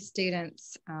all you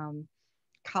students,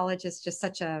 college is just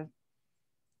such an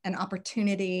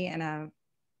opportunity and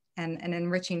an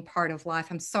enriching part of life.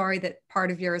 I'm sorry that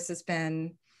part of yours has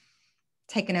been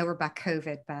taken over by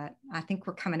COVID, but I think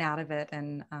we're coming out of it,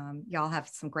 and y'all have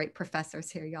some great professors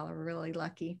here. Y'all are really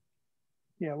lucky.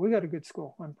 Yeah, we got a good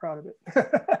school. I'm proud of it.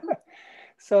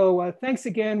 So thanks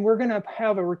again. We're going to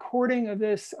have a recording of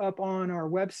this up on our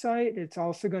website. It's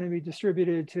also going to be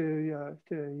distributed to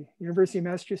University of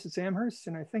Massachusetts Amherst,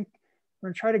 and I think we're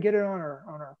going to try to get it on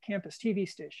our campus TV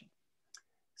station.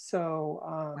 So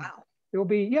wow. It'll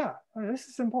be, this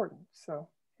is important. So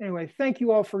anyway, thank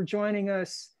you all for joining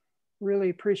us. Really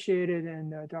appreciate it.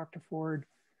 And Dr. Forde,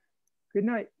 good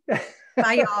night.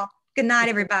 Bye, y'all. Good night,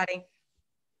 everybody.